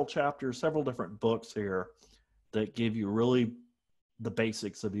several chapters, several different books here that give you really the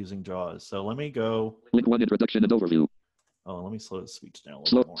basics of using JAWS. So let me go. Link 1 introduction and overview. Oh, let me slow the speech down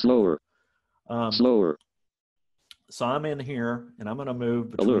a little more. Slower. So I'm in here, and I'm going to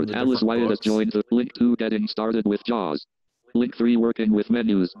move between Alert, the Alice different Wyatt has books. joined the Link 2 getting started with JAWS. Link 3 working with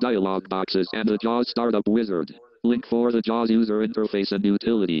menus, dialog boxes, and the JAWS startup wizard. Link 4 the JAWS user interface and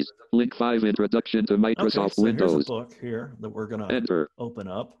utilities. Link 5 introduction to Microsoft Windows. Here's a book here that we're going to open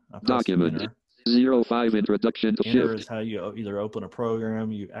up. Document. 05 introduction to Enter Shift. is how you either open a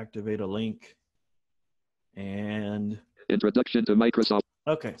program, you activate a link, and introduction to Microsoft.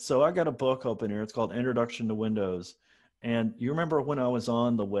 Okay, so I got a book open here. It's called Introduction to Windows. And you remember when I was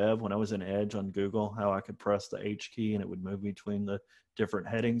on the web, when I was in Edge on Google, how I could press the H key and it would move between the different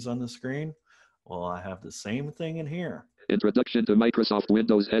headings on the screen? Well, I have the same thing in here. Introduction to Microsoft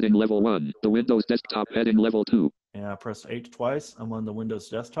Windows heading level 1, the Windows desktop heading level 2. And I pressed H twice. I'm on the Windows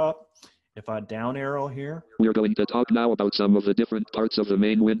desktop. If I down arrow here. We're going to talk now about some of the different parts of the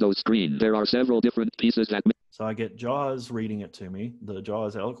main Windows screen. There are several different pieces that. So I get JAWS reading it to me, the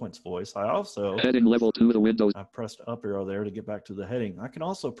JAWS Eloquence voice. I also. Heading level 2, the Windows. I pressed up arrow there to get back to the heading. I can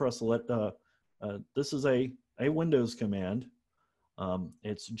also press this is a Windows command.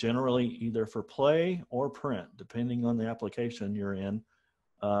 It's generally either for play or print, depending on the application you're in.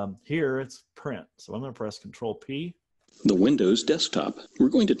 Here it's print. So I'm going to press Control P. The Windows desktop. We're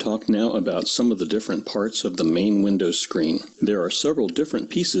going to talk now about some of the different parts of the main Windows screen. There are several different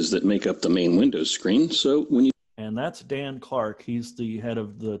pieces that make up the main Windows screen, so when you... And that's Dan Clark. He's the head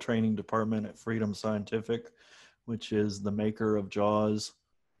of the training department at Freedom Scientific, which is the maker of JAWS,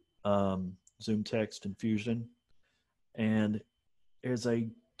 Zoom Text, and Fusion. And there's a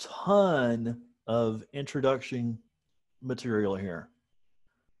ton of introduction material here.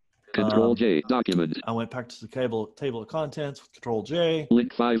 Control J, document. I went back to the table of contents with Control J.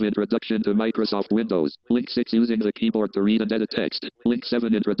 Link 5, introduction to Microsoft Windows. Link 6, using the keyboard to read and edit text. Link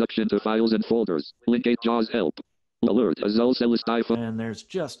 7, introduction to files and folders. Link 8, JAWS help. Alert, Azul Celestai. And there's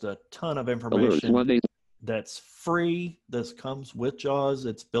just a ton of information Alert, that's free. This comes with JAWS.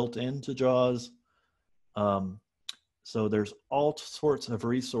 It's built into JAWS. So there's all sorts of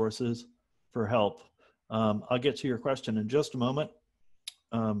resources for help. I'll get to your question in just a moment.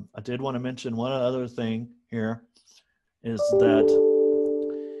 I did want to mention one other thing here is that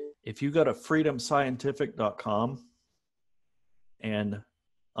if you go to freedomscientific.com and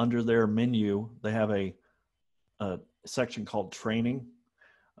under their menu, they have a section called training.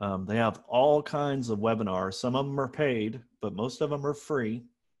 They have all kinds of webinars. Some of them are paid, but most of them are free.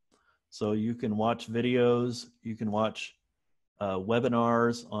 So you can watch videos, you can watch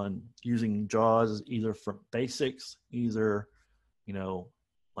webinars on using JAWS, either from basics, either, you know,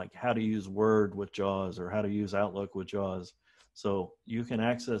 like how to use Word with JAWS or how to use Outlook with JAWS. So you can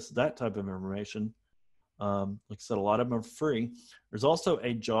access that type of information. Like I said, a lot of them are free. There's also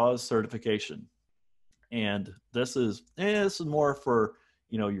a JAWS certification. And this is more for,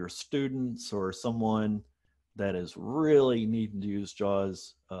 you know, your students or someone that is really needing to use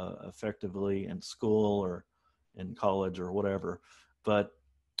JAWS effectively in school or in college or whatever. But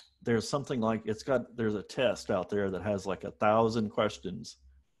there's something like, there's a test out there that has like 1,000 questions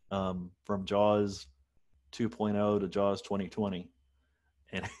from JAWS 2.0 to JAWS 2020.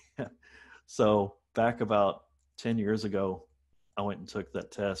 And so back about 10 years ago, I went and took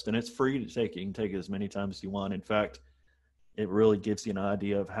that test, and it's free to take. You can take it as many times as you want. In fact, it really gives you an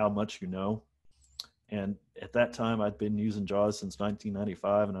idea of how much you know. And at that time, I'd been using JAWS since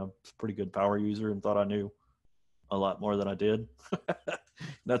 1995, and I was a pretty good power user and thought I knew a lot more than I did.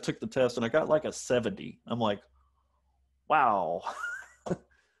 And I took the test, and I got like a 70. I'm like, wow.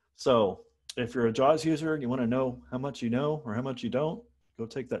 So if you're a JAWS user and you want to know how much you know or how much you don't, go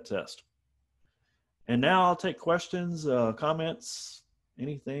take that test. And now I'll take questions, comments,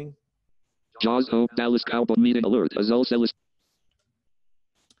 anything. JAWS Hope Dallas Cowboy meeting alert. Results list.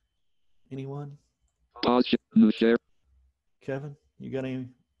 Anyone? Pause. New share. Kevin, you got any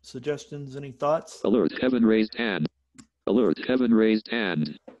suggestions, any thoughts? Alert. Kevin raised hand. Alert. Kevin raised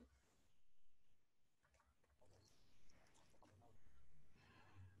hand.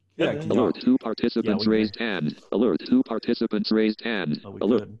 Yeah, Kevin? Alert. 2 participants raised hand. Alert. 2 participants raised hand.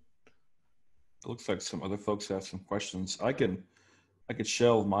 Alert. Good? It looks like some other folks have some questions. I could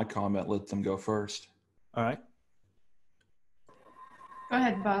shelve my comment, let them go first. All right. Go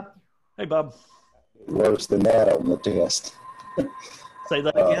ahead, Bob. Hey, Bob. Worse than that on the test. Say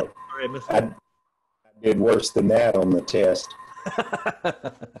that again. Sorry, I missed I that. did worse than that on the test.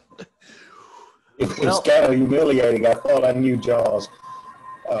 It was kind of humiliating. I thought I knew JAWS.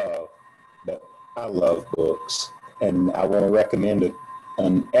 But I love books, and I want to recommend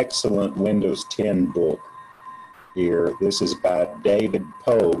an excellent Windows 10 book here. This is by David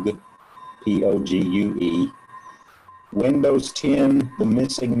Pogue, P-O-G-U-E. Windows 10, The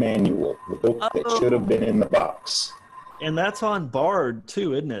Missing Manual, the book that should have been in the box. And that's on Bard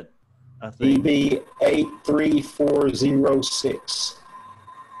too, isn't it? I think. EB 83406.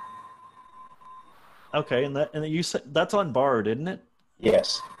 Okay, and you said that's on Bard, isn't it?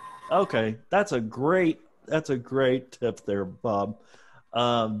 Yes. Okay, that's a great tip there, Bob.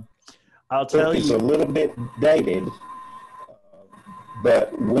 I'll tell It's you, a little bit dated,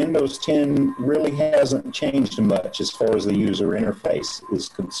 but Windows 10 really hasn't changed much as far as the user interface is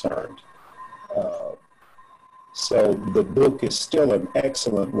concerned. So the book is still an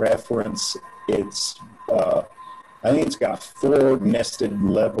excellent reference. It's, I think it's got 4 nested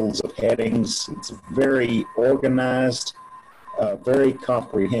levels of headings. It's very organized, very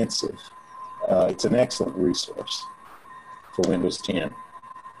comprehensive. It's an excellent resource for Windows 10.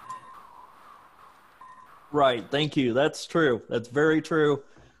 right. Thank you. That's true. That's very true.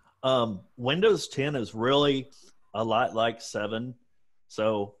 Windows 10 is really a lot like 7.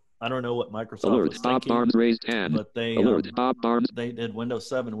 So I don't know what Microsoft Alert. was Bob thinking, Barnes raised hand. but they Alert. Bob Barnes. they did Windows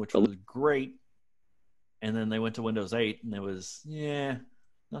 7, which was great, and then they went to Windows 8, and it was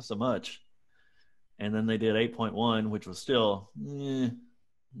not so much. And then they did 8.1, which was still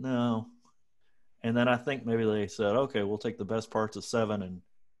no. And then I think maybe they said, okay, we'll take the best parts of 7 and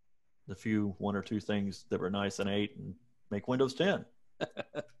the few 1 or 2 things that were nice in 8 and make Windows 10.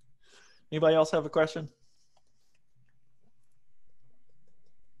 Anybody else have a question?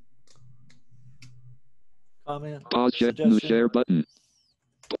 Comment? Pause. New share button.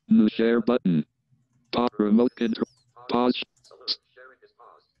 New share button. Pause. Remote control. Pause. Sharing is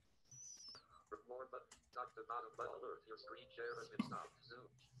paused. For more button, Dr. Bottom button alert. Your screen share has been stopped. Zoom.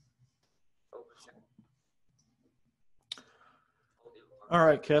 Open chat. All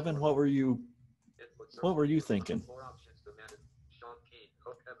right, Kevin, what were you thinking? More options to manage. Sean Keen,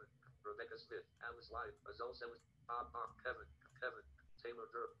 Hook Kevin, Rebecca Smith, Alice Live, Azul Sellers, Bob, Kevin, Taylor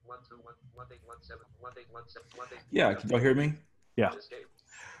Durr, 1217171181718. Yeah, can y'all hear me? Yeah.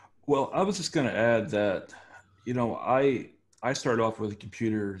 Well, I was just going to add that, you know, I started off with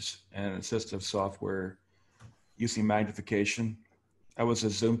computers and assistive software using magnification. I was a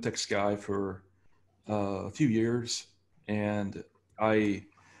ZoomText guy for a few years, and I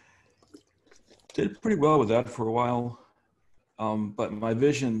did pretty well with that for a while. But my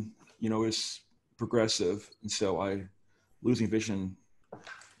vision, you know, is progressive, and so losing vision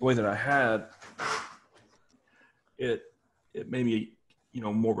way that I had, it made me,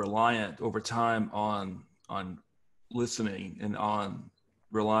 more reliant over time on listening and on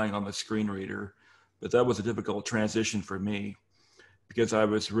relying on the screen reader. But that was a difficult transition for me because I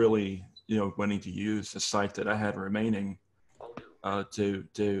was really, wanting to use the site that I had remaining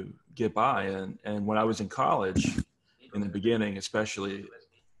to get by. And when I was in college, in the beginning, especially,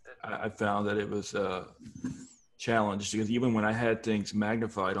 I found that it was a challenge because even when I had things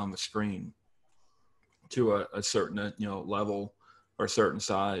magnified on the screen to a certain, level or a certain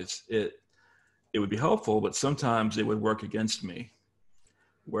size, it would be helpful, but sometimes it would work against me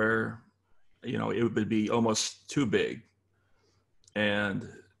where, it would be almost too big. And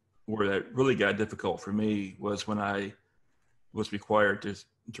where that really got difficult for me was when I was required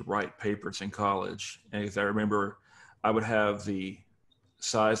to write papers in college. And as I remember, I would have the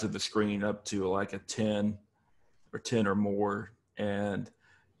size of the screen up to like a 10 or more. And,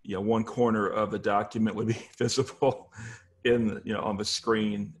 one corner of the document would be visible on the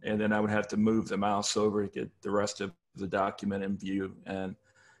screen. And then I would have to move the mouse over to get the rest of the document in view, and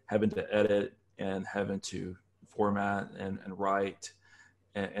having to edit and having to format and write.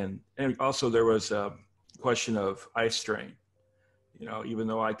 And also there was a question of eye strain, even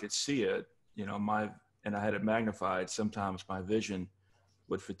though I could see it, and I had it magnified, sometimes my vision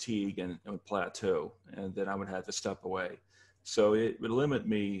would fatigue and would plateau, and then I would have to step away. So it would limit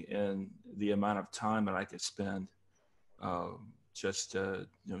me in the amount of time that I could spend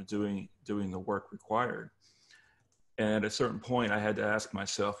doing the work required. And at a certain point, I had to ask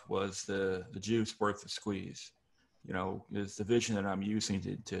myself, was the juice worth the squeeze? Is the vision that I'm using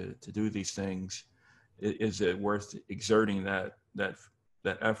to do these things, is it worth exerting that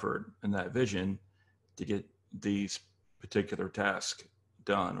effort and that vision to get these particular tasks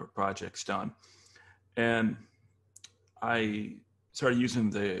done or projects done? And I started using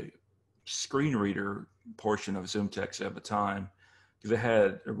the screen reader portion of ZoomText at the time because it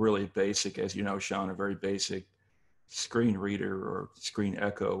had a really basic, as you know, Sean, a very basic screen reader or screen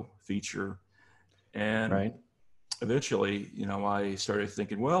echo feature. And right. Eventually, I started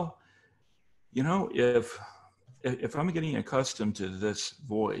thinking, well, if I'm getting accustomed to this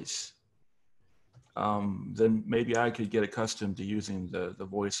voice, then maybe I could get accustomed to using the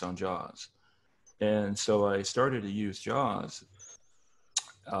voice on JAWS. And so I started to use JAWS,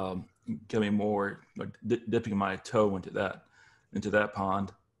 becoming more like dipping my toe into that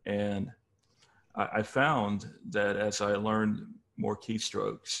pond. And I found that as I learned more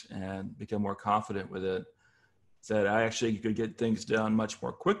keystrokes and become more confident with it, that I actually could get things done much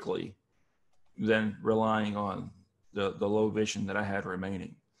more quickly than relying on the low vision that I had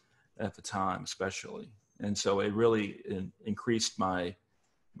remaining at the time, especially. And so it really increased my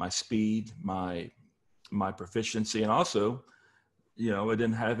speed, my proficiency, and also, I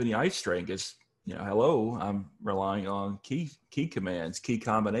didn't have any eye strain because, hello, I'm relying on key commands, key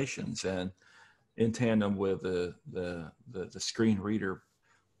combinations, and in tandem with the screen reader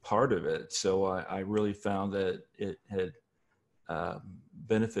part of it. So I really found that it had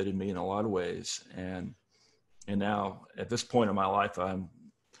benefited me in a lot of ways. And now at this point in my life,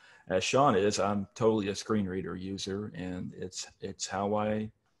 as Sean is, I'm totally a screen reader user, and it's how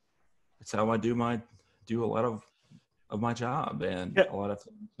I do a lot of my job, and a lot of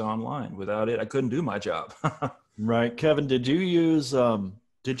things online. Without it, I couldn't do my job. Right. Kevin, did you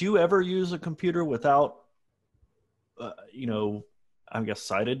ever use a computer without, I guess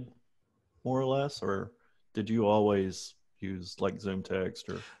sighted more or less, or did you always use like ZoomText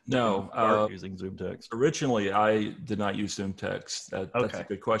or no, using ZoomText? Originally, I did not use ZoomText. That's a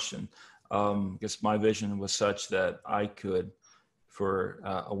good question. Because my vision was such that I could, for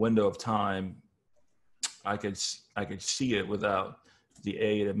a window of time, I could see it without the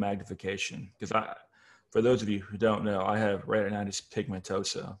aid of magnification. Because for those of you who don't know, I have retinitis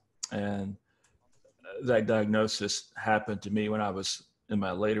pigmentosa, and that diagnosis happened to me when I was in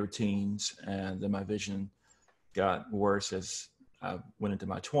my later teens, and then my vision got worse as I went into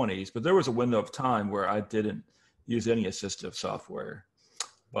my 20s. But there was a window of time where I didn't use any assistive software.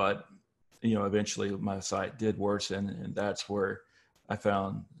 But, eventually my sight did worsen, and that's where I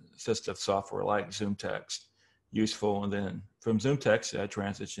found assistive software like ZoomText useful. And then from ZoomText, I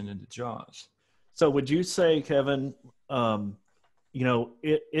transitioned into JAWS. So would you say, Kevin,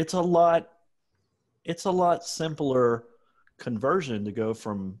 it's a lot simpler conversion to go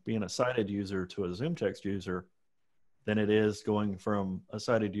from being a sighted user to a ZoomText user than it is going from a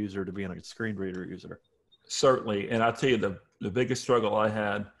sighted user to being a screen reader user? Certainly. And I'll tell you, the biggest struggle I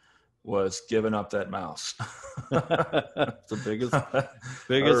had was giving up that mouse. It's the biggest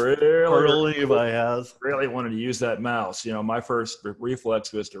really, hurdle anybody has. Really wanted to use that mouse. You know, my first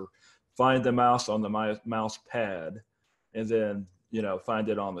reflex was to find the mouse on the mouse pad, and then, you know, find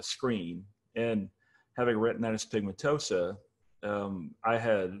it on the screen. And having retinitis pigmentosa, I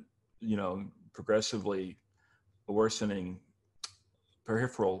had, you know, progressively worsening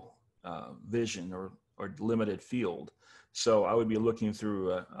peripheral vision or limited field. So I would be looking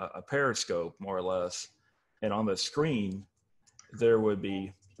through a periscope, more or less, and on the screen there would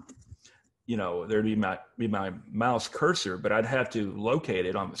be, you know, there'd be my mouse cursor, but I'd have to locate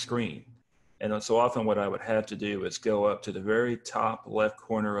it on the screen. And so often what I would have to do is go up to the very top left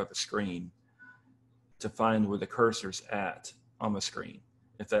corner of the screen to find where the cursor's at on the screen,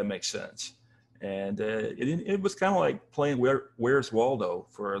 if that makes sense. And it was kind of like playing Where's Waldo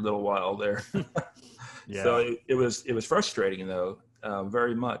for a little while there. Yeah. So it was frustrating, though,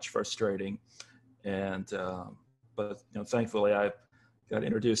 very much frustrating. And but, you know, thankfully I got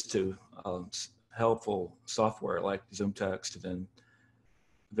introduced to helpful software like ZoomText and then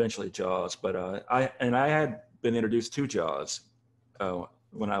eventually JAWS. But I had been introduced to JAWS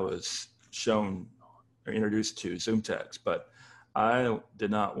when I was shown or introduced to ZoomText, but I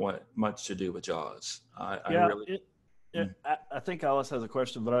did not want much to do with JAWS. I think Alice has a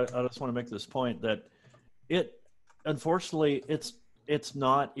question, but I just want to make this point that unfortunately, it's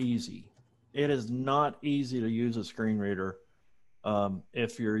not easy. It is not easy to use a screen reader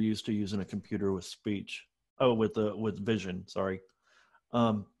if you're used to using a computer with speech. Oh, with vision. Sorry.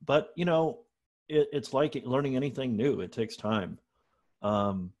 But you know, it's like learning anything new. It takes time,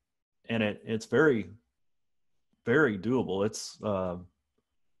 and it's very, very doable. It's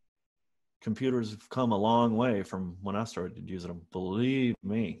computers have come a long way from when I started using them. Believe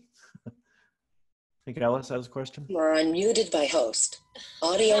me. I think Alice has a question. You're unmuted by host.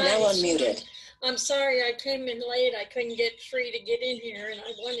 Audio now unmuted. I'm sorry I came in late. I couldn't get free to get in here, and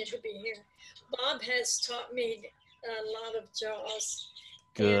I wanted to be here. Bob has taught me a lot of JAWS.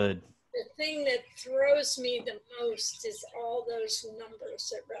 Good. And the thing that throws me the most is all those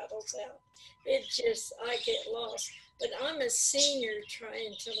numbers that rattles out. I get lost. But I'm a senior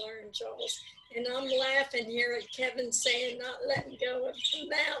trying to learn JAWS, and I'm laughing here at Kevin saying not letting go of the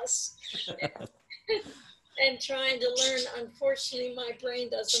mouse. And trying to learn. Unfortunately, my brain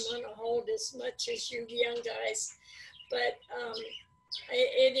doesn't want to hold as much as you young guys, but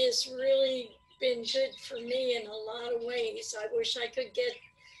it has really been good for me in a lot of ways. I wish I could get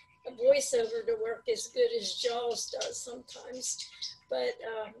a voiceover to work as good as JAWS does sometimes, but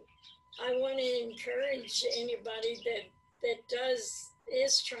I want to encourage anybody that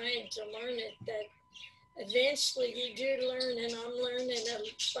is trying to learn it, that eventually you do learn, and I'm learning,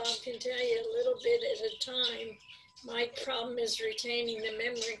 Bob can tell you, a little bit at a time. My problem is retaining the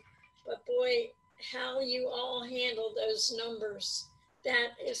memory, but boy, how you all handle those numbers, that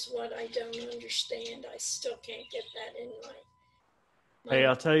is what I don't understand. I still can't get that in my Hey,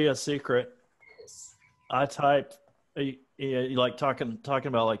 I'll tell you a secret. I type, you like talking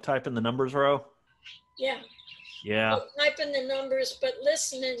about like typing the numbers row? Yeah. Yeah. Well, typing the numbers, but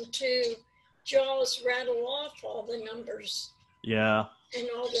listening to JAWS rattle off all the numbers. Yeah. And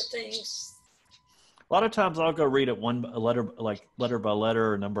all the things. A lot of times I'll go read it letter by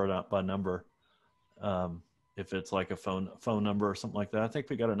letter or number by number. If it's like a phone number or something like that. I think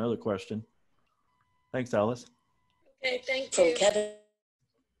we got another question. Thanks, Alice. Okay, thank you. From Kevin.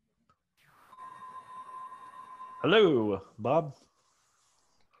 Hello, Bob.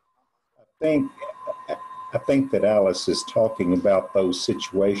 I think that Alice is talking about those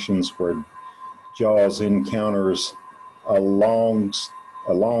situations where JAWS encounters a long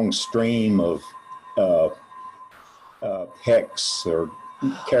stream of hex or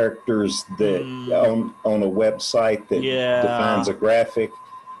characters that on a website that defines a graphic.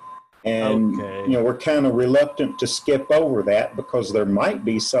 And, you know, we're kind of reluctant to skip over that because there might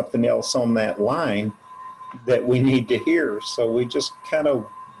be something else on that line that we need to hear. So we just kind of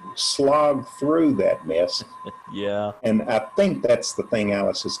slog through that mess. Yeah. And I think that's the thing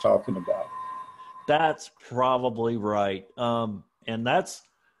Alice is talking about. That's probably right. And that's,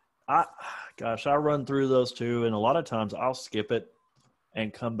 I run through those too. And a lot of times I'll skip it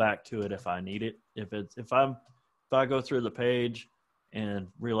and come back to it if I need it. If I go through the page and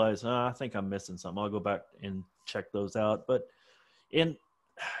realize, I think I'm missing something, I'll go back and check those out. But you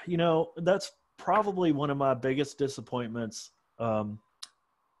know, that's probably one of my biggest disappointments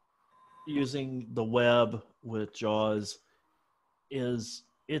using the web with JAWS is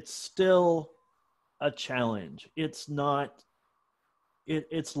it's still a challenge. It's not,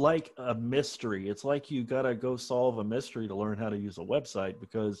 it's like a mystery. It's like you got to go solve a mystery to learn how to use a website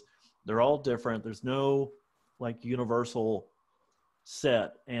because They're all different. There's no like universal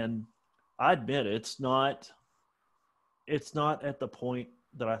set. And I admit it's not at the point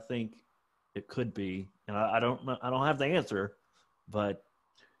that I think it could be. And I don't have the answer, but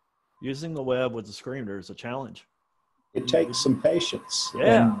using the web with the screen reader is a challenge. It takes some patience.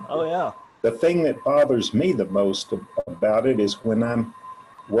 Yeah. And Oh yeah. the thing that bothers me the most about it is when I'm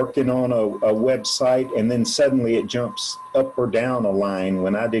working on a website and then suddenly it jumps up or down a line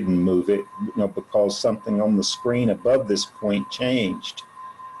when I didn't move it, because something on the screen above this point changed.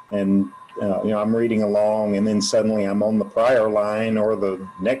 And, I'm reading along and then suddenly I'm on the prior line or the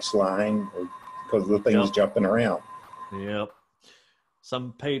next line because the thing's jumping around. Yep.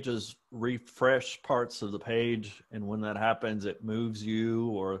 Some pages refresh parts of the page, and when that happens, it moves you.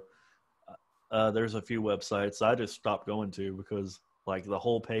 Or there's a few websites I just stopped going to because like the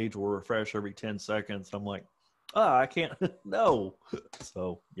whole page will refresh every 10 seconds. I'm like, I can't, no.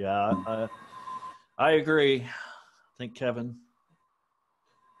 So yeah, I agree. I think Kevin.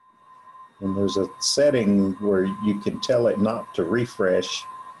 And there's a setting where you can tell it not to refresh,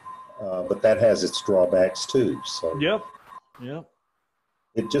 but that has its drawbacks too. So Yep.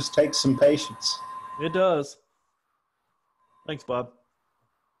 It just takes some patience. It does. Thanks, Bob.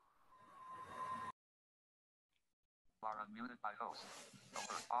 You are unmuted by host.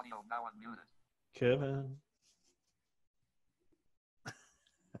 Over audio now unmuted. Kevin.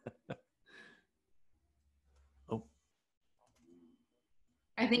 Oh.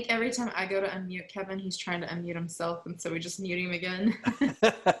 I think every time I go to unmute Kevin, he's trying to unmute himself, and so we just mute him again.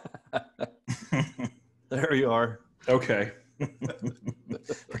 There you are. Okay.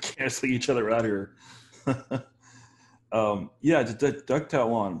 We're canceling each other out here. Yeah, to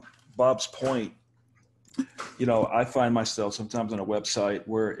ducktail on Bob's point, I find myself sometimes on a website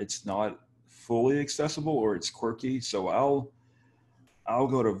where it's not fully accessible or it's quirky. So I'll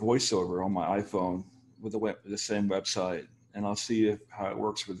go to VoiceOver on my iPhone with the same website, and I'll see how it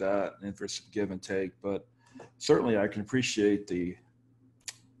works with that and if there's some give and take. But certainly I can appreciate the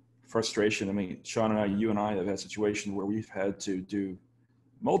frustration. I mean, Sean and you and I have had situations where we've had to do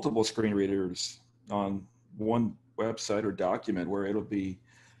multiple screen readers on one website or document where it'll be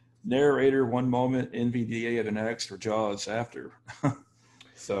narrator one moment, NVDA at the next, or JAWS after.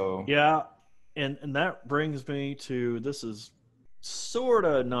 So yeah, and that brings me to, this is sort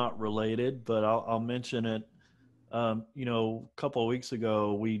of not related, but I'll mention it. A couple of weeks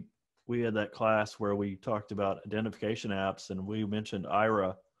ago, we had that class where we talked about identification apps, and we mentioned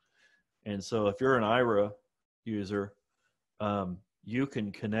Ira. And so if you're an Ira user, you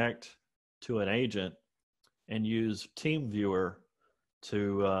can connect to an agent and use TeamViewer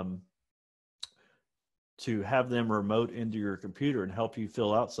to have them remote into your computer and help you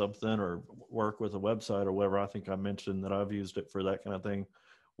fill out something or work with a website or whatever. I think I mentioned that I've used it for that kind of thing.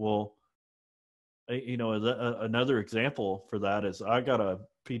 Well, another example for that is I got a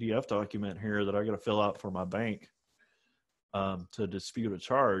PDF document here that I got to fill out for my bank to dispute a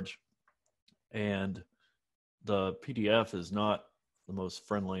charge. And the PDF is not the most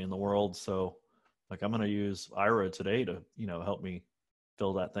friendly in the world. So like I'm going to use Ira today to, help me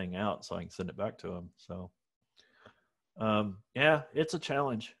fill that thing out so I can send it back to them. So yeah, it's a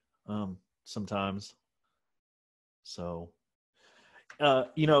challenge sometimes. So,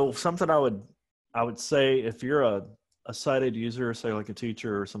 something I would say if you're a sighted user, say like a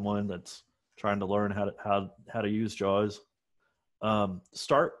teacher or someone that's trying to learn how to use JAWS,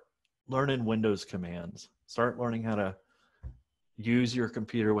 start learning Windows commands. Start learning how to use your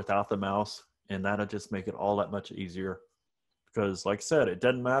computer without the mouse, and that'll just make it all that much easier. Because like I said, it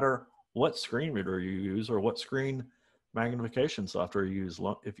doesn't matter what screen reader you use or what screen magnification software you use.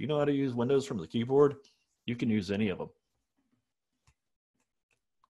 If you know how to use Windows from the keyboard, you can use any of them.